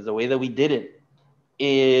messenger service. The way that we did it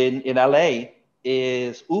in LA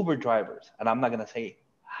is Uber drivers. And I'm not going to say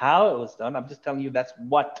how it was done. I'm just telling you that's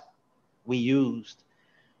what we used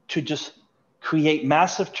to just create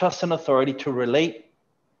massive trust and authority to relate,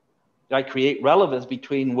 like create relevance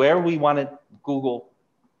between where we wanted Google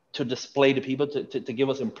to display to people, to give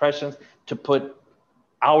us impressions, to put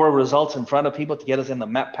our results in front of people, to get us in the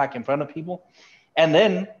map pack in front of people. And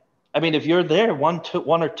then, I mean, if you're there, one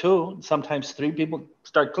or two, sometimes three people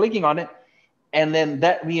start clicking on it, and then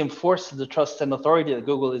that reinforces the trust and authority that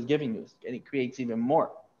Google is giving you, and it creates even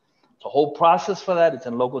more. The whole process for that, it's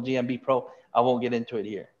in local GMB Pro. I won't get into it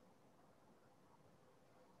here.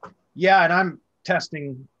 Yeah, and I'm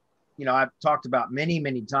testing, I've talked about many,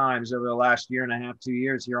 many times over the last year and a half, 2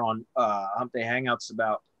 years here on Hump Day Hangouts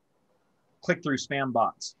about click-through spam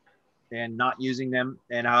bots and not using them,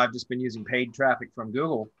 and how I've just been using paid traffic from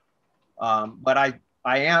Google. But I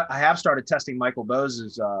have started testing Michael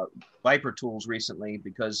Bose's Viper tools recently,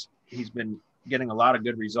 because he's been getting a lot of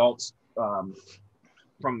good results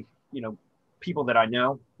from people that I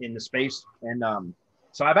know in the space. And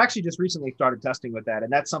so I've actually just recently started testing with that,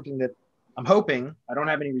 and that's something that I'm hoping, I don't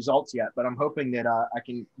have any results yet, but I'm hoping that I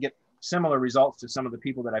can get similar results to some of the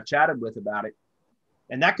people that I've chatted with about it.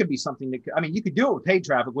 And that could be something that, you could do it with paid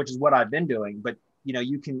traffic, which is what I've been doing, but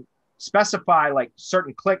you can specify like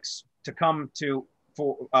certain clicks to come to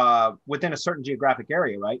for within a certain geographic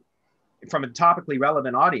area, right? From a topically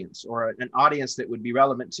relevant audience, or an audience that would be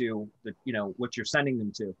relevant to the, what you're sending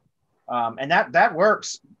them to. And that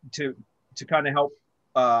works to kind of help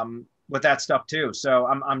with that stuff too. So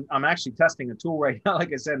I'm actually testing a tool right now.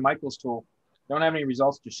 Like I said, Michael's tool. Don't have any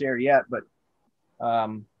results to share yet, but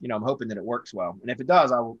I'm hoping that it works well. And if it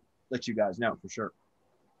does, I will let you guys know for sure.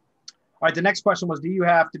 All right, the next question was, do you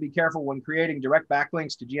have to be careful when creating direct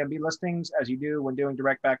backlinks to GMB listings as you do when doing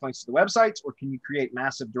direct backlinks to the websites, or can you create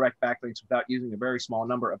massive direct backlinks without using a very small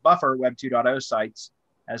number of buffer Web 2.0 sites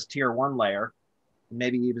as tier 1 layer, and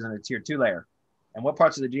maybe even a tier 2 layer? And what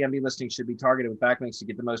parts of the GMB listing should be targeted with backlinks to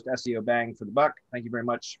get the most SEO bang for the buck? Thank you very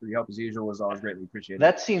much for your help as usual. As always, greatly appreciated.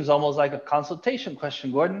 That seems almost like a consultation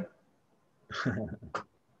question, Gordon.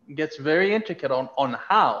 It gets very intricate on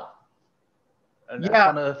how. And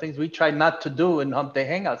that's one of the things we try not to do in Hump Day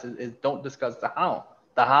Hangouts is don't discuss the how.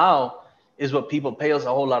 The how is what people pay us a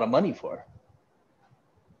whole lot of money for.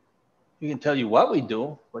 We can tell you what we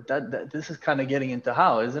do, but this is kind of getting into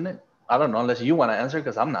how, isn't it? I don't know, unless you want to answer,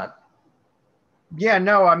 because I'm not. Yeah,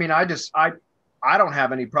 no, I don't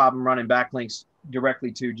have any problem running backlinks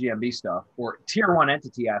directly to GMB stuff or tier 1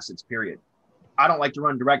 entity assets, period. I don't like to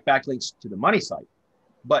run direct backlinks to the money site,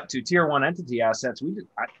 but to tier 1 entity assets,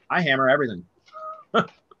 I hammer everything.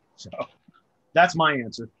 So that's my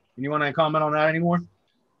answer. And you want to comment on that anymore?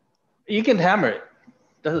 You can hammer it.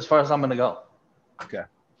 That's as far as I'm going to go. Okay.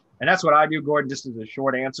 And that's what I do, Gordon, just as a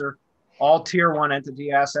short answer. All tier 1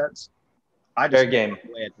 entity assets, I just fair game.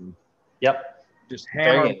 Yep. Just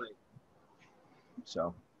hammer away.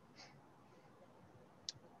 So.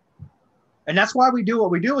 And that's why we do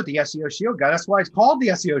what we do with the SEO Shield guy. That's why it's called the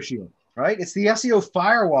SEO Shield, right? It's the SEO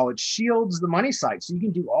firewall. It shields the money site. So you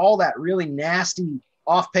can do all that really nasty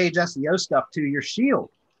off-page SEO stuff to your shield,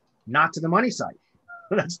 not to the money site.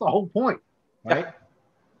 That's the whole point, right? Yeah.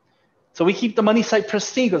 So we keep the money site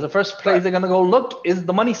pristine because the first place they're going to go look is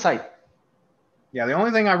the money site. Yeah, the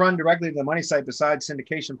only thing I run directly to the money site besides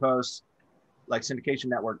syndication posts, like syndication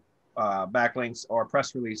network backlinks or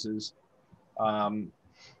press releases, and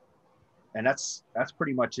that's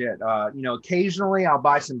pretty much it. Occasionally I'll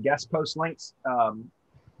buy some guest post links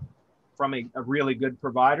from a really good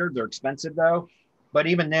provider. They're expensive though, but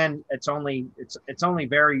even then, it's only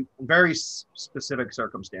very very specific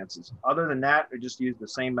circumstances. Other than that, I just use the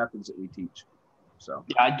same methods that we teach. So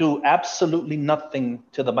yeah, I do absolutely nothing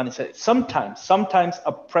to the money site. Sometimes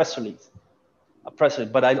a press release,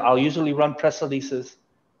 but I'll usually run press releases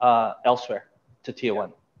elsewhere to tier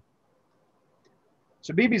one.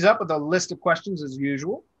 So BB's up with a list of questions as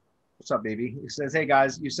usual. What's up, BB? He says, "Hey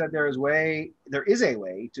guys, you said there is a way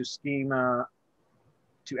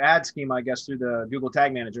to add schema, I guess, through the Google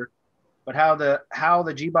Tag Manager, but how the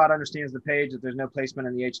Gbot understands the page if there's no placement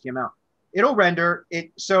in the HTML. It'll render it.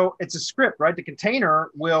 So it's a script, right? The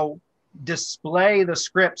container will display the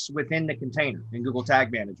scripts within the container in Google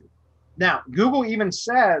Tag Manager. Now, Google even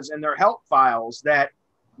says in their help files that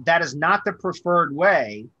is not the preferred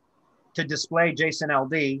way to display JSON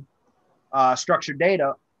LD structured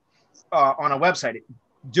data on a website.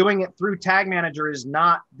 Doing it through Tag Manager is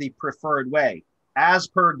not the preferred way, as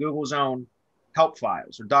per Google's own help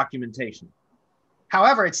files or documentation.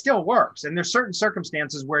 However, it still works. And there's certain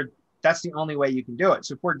circumstances where that's the only way you can do it.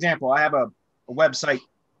 So for example, I have a website,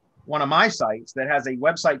 one of my sites that has a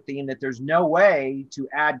website theme that there's no way to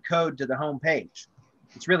add code to the home page.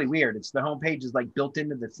 It's really weird. It's the home page is like built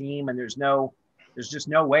into the theme and there's just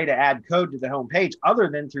no way to add code to the home page other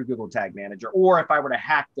than through Google Tag Manager. Or if I were to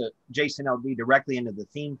hack the JSON LD directly into the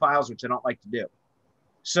theme files, which I don't like to do.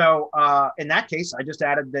 So in that case, I just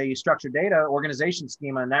added the structured data organization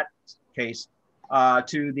schema in that case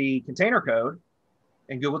to the container code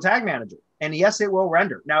in Google Tag Manager. And yes, it will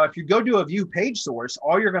render. Now, if you go to a view page source,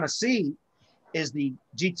 all you're going to see is the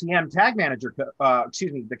GTM Tag Manager,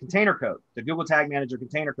 the container code, the Google Tag Manager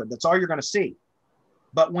container code. That's all you're going to see.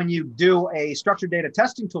 But when you do a structured data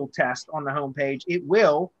testing tool test on the home page, it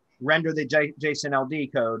will render the JSON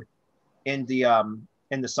LD code in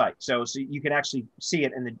the site. So you can actually see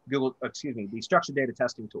it in the structured data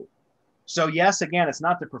testing tool. So yes, again, it's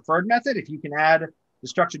not the preferred method. If you can add the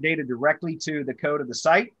structured data directly to the code of the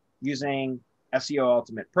site using SEO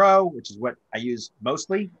Ultimate Pro, which is what I use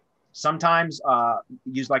mostly. Sometimes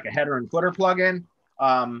use like a header and footer plugin.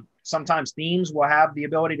 Sometimes themes will have the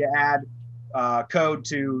ability to add code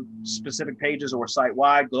to specific pages or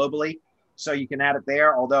site-wide globally. So you can add it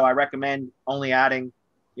there, although I recommend only adding,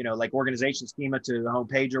 like organization schema to the home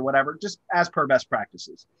page or whatever, just as per best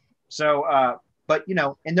practices. So, but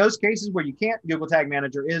in those cases where you can't, Google Tag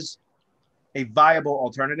Manager is a viable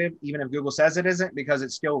alternative, even if Google says it isn't, because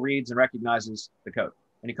it still reads and recognizes the code.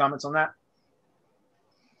 Any comments on that?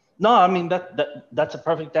 No, I mean, that's a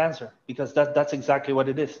perfect answer because that's exactly what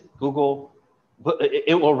it is. Google,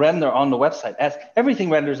 it will render on the website as everything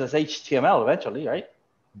renders as HTML eventually, right?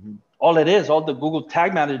 Mm-hmm. All the Google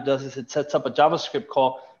Tag Manager does is it sets up a JavaScript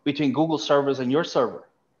call between Google servers and your server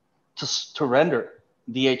to render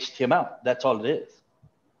the HTML. That's all it is.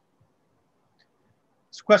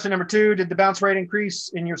 So question number 2, did the bounce rate increase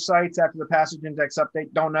in your sites after the passage index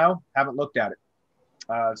update? Don't know. Haven't looked at it.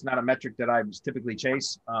 It's not a metric that I typically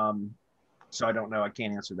chase. So I don't know. I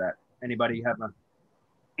can't answer that. Anybody have a...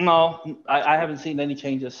 No, I haven't seen any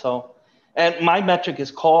changes. So, and my metric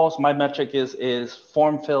is calls. My metric is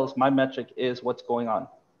form fills. My metric is what's going on.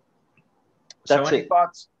 That's so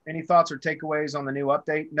any thoughts or takeaways on the new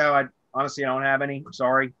update? No, honestly, I don't have any.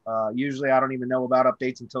 Sorry. Usually I don't even know about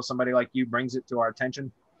updates until somebody like you brings it to our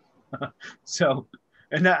attention. So,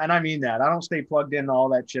 and I mean that. I don't stay plugged into all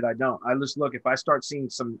that shit. I don't. I just look, if I start seeing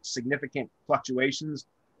some significant fluctuations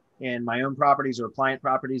in my own properties or client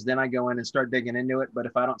properties, then I go in and start digging into it. But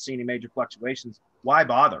if I don't see any major fluctuations, why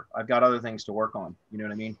bother? I've got other things to work on. You know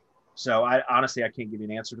what I mean? So I honestly can't give you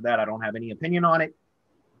an answer to that. I don't have any opinion on it.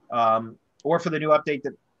 Or for the new update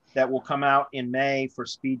that will come out in May for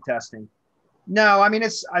speed testing. No, I mean,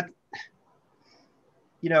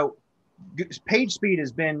 page speed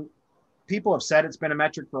has been, people have said it's been a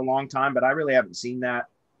metric for a long time, but I really haven't seen that.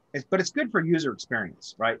 But it's good for user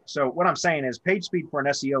experience, right? So what I'm saying is page speed for an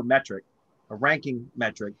SEO metric, a ranking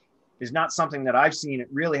metric, is not something that I've seen it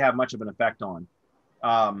really have much of an effect on.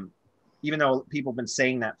 Even though people have been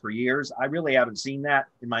saying that for years, I really haven't seen that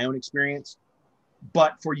in my own experience.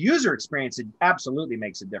 But for user experience, it absolutely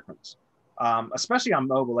makes a difference, especially on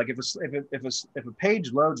mobile. Like if a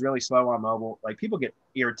page loads really slow on mobile, like people get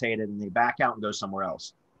irritated and they back out and go somewhere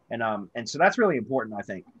else. And so that's really important, I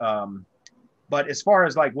think. But as far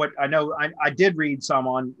as like what I know, I did read some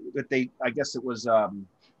on that I guess it was the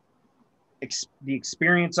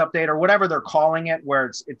experience update or whatever they're calling it,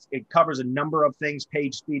 where it covers a number of things,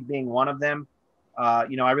 page speed being one of them. I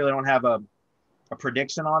really don't have a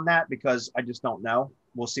prediction on that because I just don't know.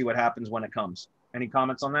 We'll see what happens when it comes. Any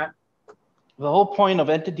comments on that? The whole point of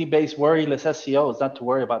entity-based worryless SEO is not to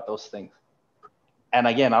worry about those things. And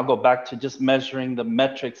again, I'll go back to just measuring the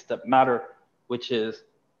metrics that matter, which is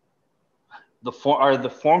are the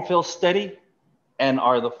form fills steady, and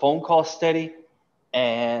are the phone calls steady,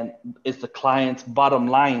 and is the client's bottom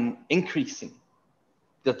line increasing?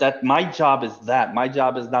 Because my job is that. My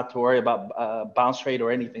job is not to worry about bounce rate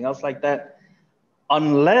or anything else like that,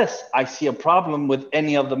 unless I see a problem with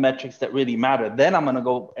any of the metrics that really matter. Then I'm going to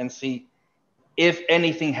go and see if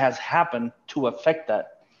anything has happened to affect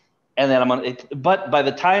that. And then but by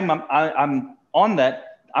the time I'm on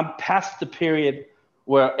that, I'm past the period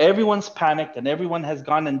where everyone's panicked and everyone has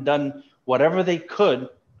gone and done whatever they could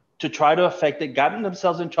to try to affect it, gotten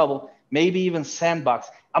themselves in trouble, maybe even sandbox.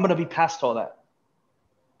 I'm going to be past all that.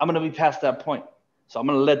 I'm going to be past that point. So I'm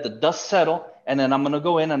going to let the dust settle, and then I'm going to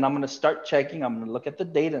go in and I'm going to start checking. I'm going to look at the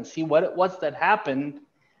data and see what it was that happened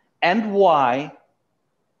and why.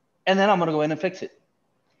 And then I'm going to go in and fix it.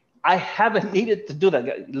 I haven't needed to do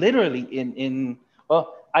that. Literally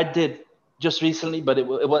I did just recently, but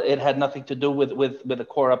it had nothing to do with a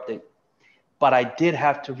core update. But I did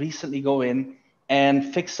have to recently go in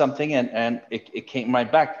and fix something, and it came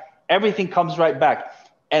right back. Everything comes right back.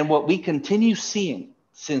 And what we continue seeing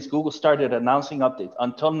since Google started announcing updates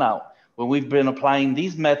until now, when we've been applying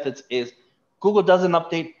these methods, is Google does an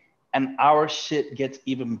update and our shit gets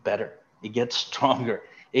even better. It gets stronger.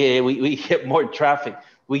 We get more traffic.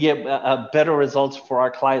 We get better results for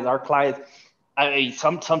our clients. Our clients,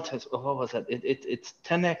 sometimes, what was that? It's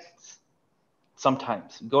 10x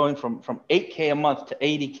sometimes, going from 8K a month to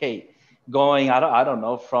 80K, going, I don't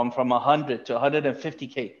know, from 100 to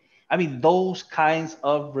 150K. I mean, those kinds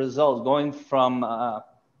of results, going from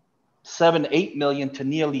 7, 8 million to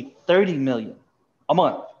nearly 30 million a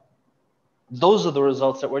month. Those are the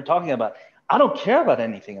results that we're talking about. I don't care about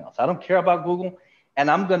anything else. I don't care about Google. And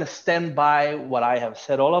I'm going to stand by what I have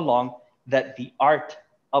said all along, that the art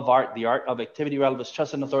of activity, relevance,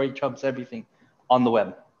 trust, and authority trumps everything on the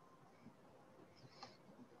web.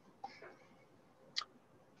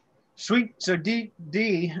 Sweet. So D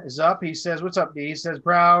is up. He says, what's up, D? He says,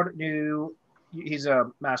 proud new. He's a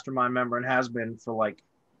mastermind member and has been for like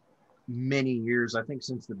many years, I think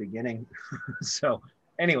since the beginning. So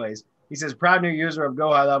anyways, he says, proud new user of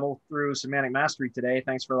Go High Level through Semantic Mastery today.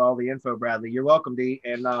 Thanks for all the info, Bradley. You're welcome, D.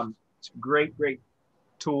 And it's a great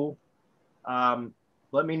tool.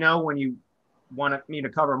 Let me know when you want me to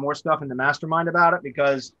cover more stuff in the mastermind about it,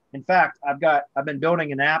 because in fact, I've been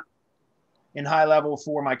building an app in High Level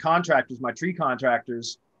for my contractors, my tree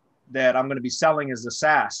contractors, that I'm going to be selling as a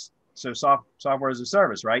SaaS. So software as a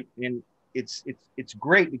service, right? And it's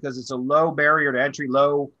great because it's a low barrier to entry,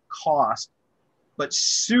 low cost, but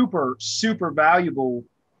super, super valuable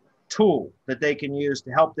tool that they can use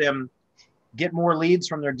to help them get more leads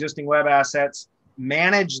from their existing web assets,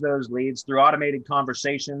 manage those leads through automated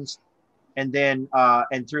conversations, and then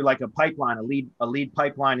and through like a pipeline, a lead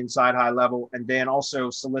pipeline inside High Level, and then also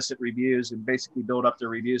solicit reviews and basically build up their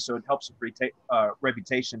reviews. So it helps with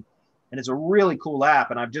reputation. And it's a really cool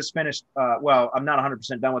app. And I've just finished, well, I'm not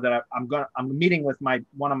 100% done with it. I'm meeting with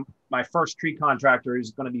one of my first tree contractor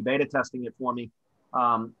who's going to be beta testing it for me,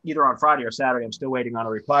 either on Friday or Saturday. I'm still waiting on a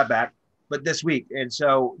reply back, but this week. And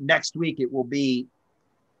so next week it will be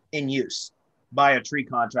in use by a tree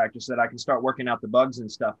contractor so that I can start working out the bugs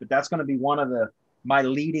and stuff. But that's going to be one of my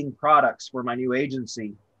leading products for my new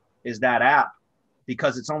agency, is that app,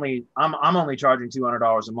 because I'm only charging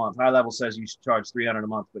 $200 a month. High Level says you should charge $300 a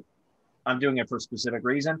month, but I'm doing it for a specific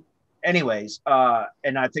reason. Anyways,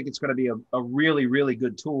 and I think it's going to be a really, really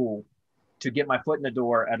good tool to get my foot in the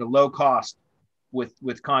door at a low cost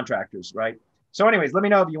with contractors, right? So anyways, let me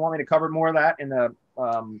know if you want me to cover more of that in the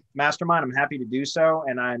mastermind. I'm happy to do so.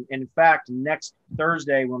 And in fact, next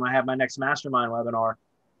Thursday, when I have my next mastermind webinar,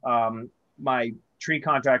 my tree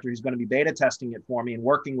contractor who's going to be beta testing it for me and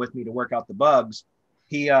working with me to work out the bugs,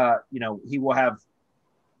 he will have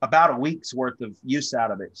about a week's worth of use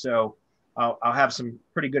out of it. So I'll have some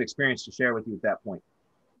pretty good experience to share with you at that point.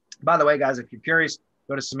 By the way, guys, if you're curious,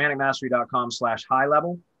 go to semanticmastery.com/high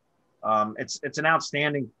level. It's an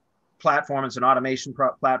outstanding platform. It's an automation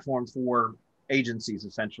platform for agencies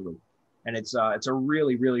essentially. And it's a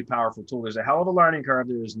really, really powerful tool. There's a hell of a learning curve.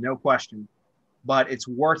 There's no question, but it's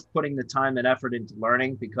worth putting the time and effort into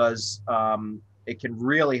learning because it can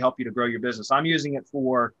really help you to grow your business. I'm using it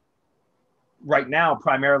for right now,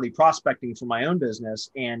 primarily prospecting for my own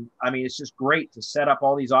business. And I mean, it's just great to set up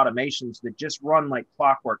all these automations that just run like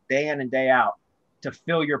clockwork day in and day out to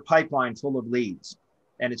fill your pipeline full of leads.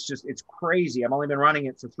 And it's crazy. I've only been running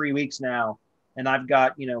it for 3 weeks now. And I've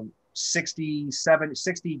got, 60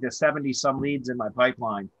 to 70 some leads in my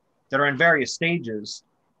pipeline that are in various stages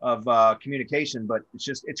of communication, but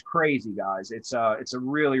it's crazy, guys. It's a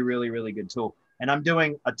really, really, really good tool. And I'm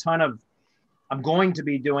developing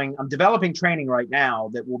training right now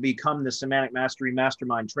that will become the Semantic Mastery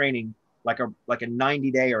Mastermind training, like a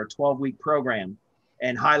 90-day or a 12-week program.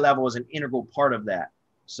 And High Level is an integral part of that.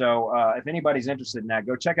 So if anybody's interested in that,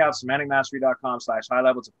 go check out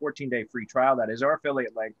semanticmastery.com/highlevel. It's a 14-day free trial. That is our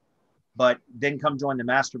affiliate link. But then come join the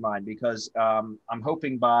mastermind because I'm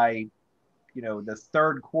hoping by, the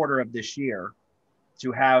third quarter of this year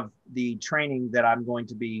to have the training that I'm going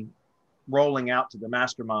to be rolling out to the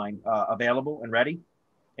mastermind available and ready.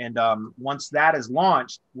 And once that is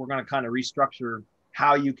launched, we're going to kind of restructure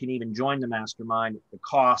how you can even join the mastermind, the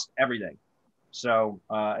cost, everything. So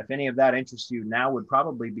if any of that interests you, now would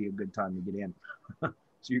probably be a good time to get in. So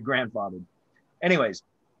you're grandfathered. Anyways,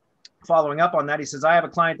 following up on that, he says, I have a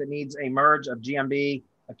client that needs a merge of GMB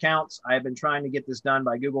accounts. I have been trying to get this done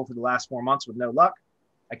by Google for the last 4 months with no luck.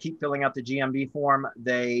 I keep filling out the GMB form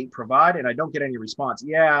they provide and I don't get any response.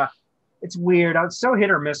 Yeah, it's weird. It's so hit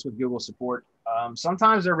or miss with Google support.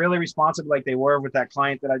 Sometimes they're really responsive like they were with that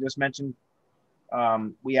client that I just mentioned.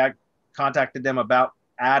 We had contacted them about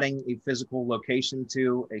adding a physical location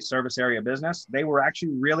to a service area business. They were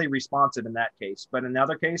actually really responsive in that case. But in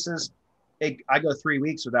other cases, I go 3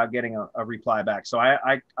 weeks without getting a reply back. So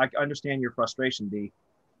I understand your frustration, D.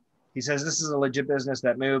 He says, this is a legit business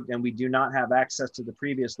that moved and we do not have access to the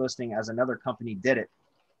previous listing as another company did it.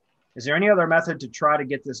 Is there any other method to try to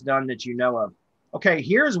get this done that you know of? Okay,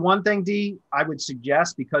 here's one thing, D, I would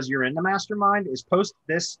suggest because you're in the mastermind is post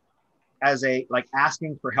this as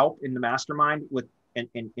asking for help in the mastermind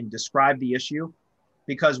and describe the issue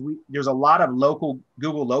because there's a lot of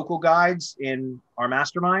Google local guides in our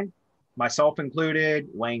mastermind, myself included,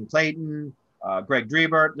 Wayne Clayton, Greg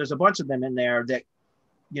Drebert. There's a bunch of them in there that,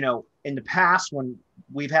 in the past when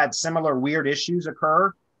we've had similar weird issues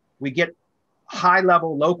occur, we get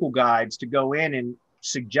high-level local guides to go in and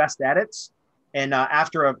suggest edits. And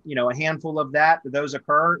after a handful of those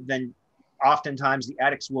occur, then oftentimes the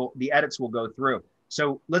edits will go through.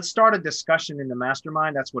 So let's start a discussion in the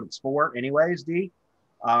mastermind. That's what it's for anyways, D.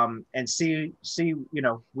 And see,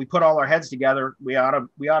 we put all our heads together. We ought to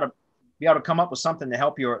be able to come up with something to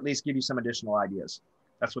help you or at least give you some additional ideas.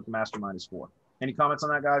 That's what the mastermind is for. Any comments on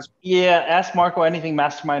that, guys? Yeah, ask Marco anything.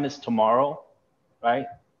 Mastermind is tomorrow, right?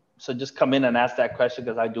 So just come in and ask that question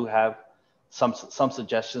because I do have some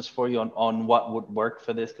suggestions for you on what would work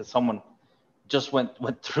for this because someone just went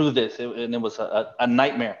through this and it was a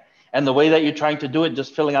nightmare. And the way that you're trying to do it,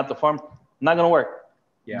 just filling out the form, not going to work.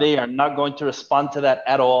 Yeah. They are not going to respond to that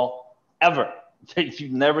at all, ever. You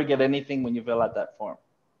never get anything when you fill out that form.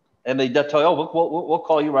 And they tell you, oh, we'll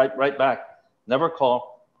call you right back. Never call.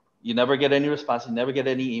 You never get any response. You never get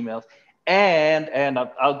any emails. And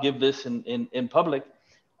I'll give this in public.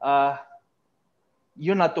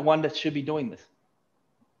 You're not the one that should be doing this.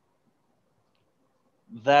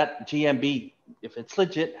 That GMB, if it's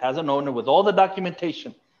legit, has an owner with all the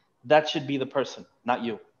documentation, that should be the person, not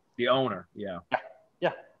you. The owner, yeah.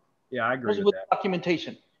 Yeah, I agree with that.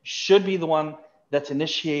 Documentation should be the one that's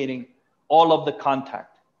initiating all of the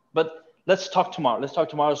contact. But let's talk tomorrow. Let's talk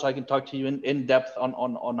tomorrow so I can talk to you in depth on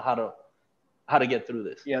how to get through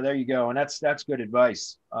this. Yeah, there you go. And that's good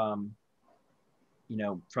advice. From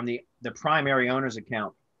the primary owner's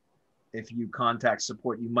account, if you contact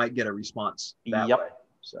support, you might get a response that way.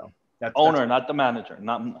 So that's owner, not the manager,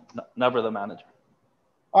 never the manager.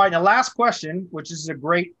 All right, now last question, which is a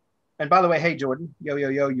great, and by the way, hey, Jordan, yo,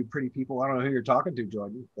 you pretty people. I don't know who you're talking to,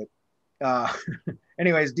 Jordan, but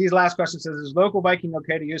anyways, D's last question says, is local Viking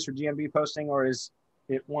okay to use for GMB posting or is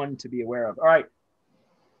it one to be aware of? All right.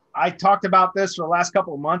 I talked about this for the last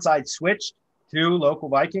couple of months. I switched to local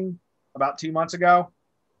Viking about 2 months ago,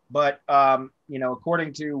 but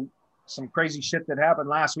according to some crazy shit that happened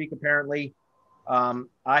last week, apparently, I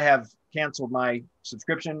have canceled my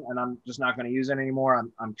subscription and I'm just not going to use it anymore.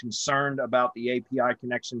 I'm concerned about the API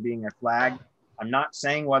connection being a flag. I'm not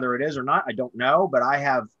saying whether it is or not. I don't know, but I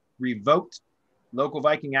have revoked local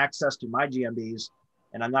Viking access to my GMBs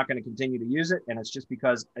and I'm not going to continue to use it. And it's just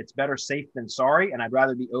because it's better safe than sorry. And I'd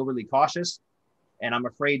rather be overly cautious And I'm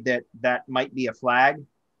afraid that that might be a flag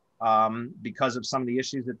because of some of the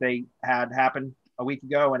issues that they had happen a week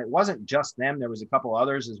ago. And it wasn't just them. There was a couple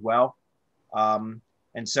others as well.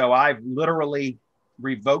 And so I've literally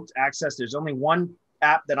revoked access. There's only one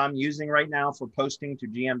app that I'm using right now for posting to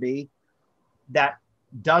GMB that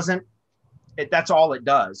doesn't, that's all it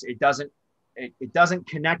does. It doesn't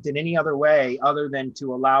connect in any other way other than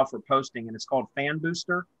to allow for posting. And it's called Fan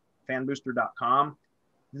Booster, fanbooster.com.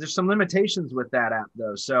 There's some limitations with that app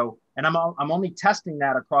though. So, and I'm only testing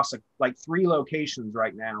that across like 3 locations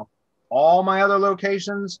right now. All my other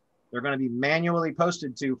locations, they're going to be manually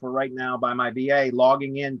posted to for right now by my VA,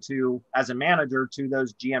 logging into as a manager to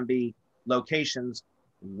those GMB locations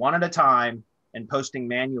one at a time and posting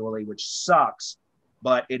manually, which sucks,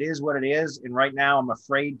 but it is what it is. And right now I'm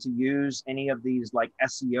afraid to use any of these like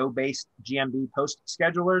SEO based GMB post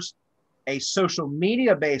schedulers. A social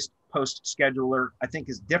media based post scheduler, I think,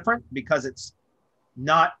 is different because it's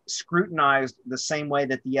not scrutinized the same way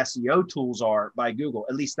that the SEO tools are by Google.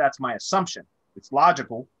 At least that's my assumption. It's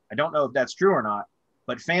logical. I don't know if that's true or not,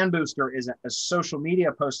 but Fan Booster is a social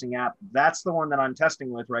media posting app. That's the one that I'm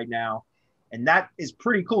testing with right now. And that is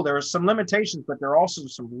pretty cool. There are some limitations, but there are also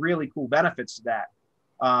some really cool benefits to that.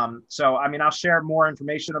 So, I mean, I'll share more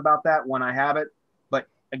information about that when I have it. But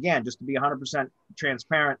again, just to be 100%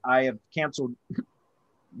 transparent, I have canceled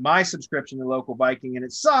my subscription to Local Viking, and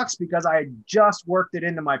it sucks because I had just worked it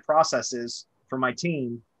into my processes for my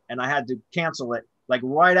team, and I had to cancel it like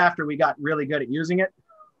right after we got really good at using it.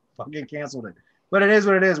 Fucking canceled it. But it is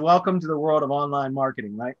what it is. Welcome to the world of online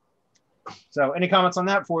marketing, right? So any comments on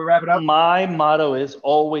that before we wrap it up? My motto is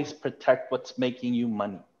always protect what's making you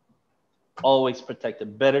money. Always protect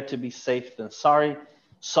it. Better to be safe than sorry.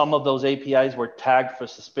 Some of those APIs were tagged for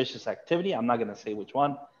suspicious activity. I'm not going to say which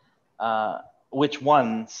one. Which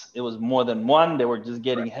ones. It was more than one. They were just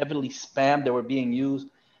getting heavily spammed. They were being used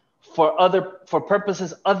for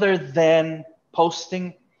purposes other than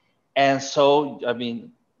posting. And so, I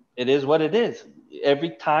mean, it is what it is.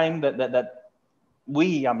 Every time that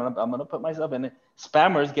I'm gonna put myself in it,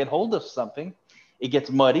 spammers get hold of something, it gets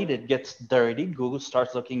muddied, it gets dirty. Google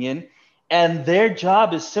starts looking in, and their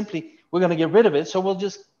job is simply, we're gonna get rid of it, so we'll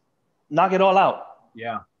just knock it all out.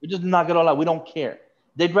 Yeah, we just knock it all out. We don't care.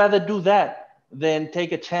 They'd rather do that than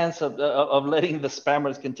take a chance of letting the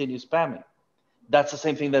spammers continue spamming. That's the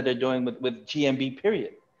same thing that they're doing with GMB.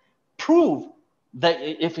 Period. Prove that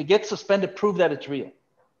if it gets suspended, prove that it's real.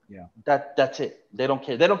 Yeah. That's it. They don't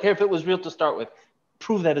care. They don't care if it was real to start with.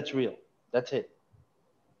 Prove that it's real. That's it.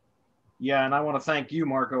 Yeah, and I want to thank you,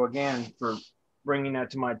 Marco, again for bringing that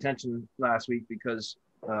to my attention last week because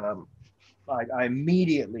I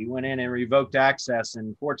immediately went in and revoked access,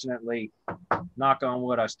 and fortunately, knock on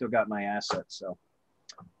wood, I still got my assets. So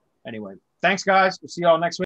anyway, thanks, guys. We'll see y'all next week.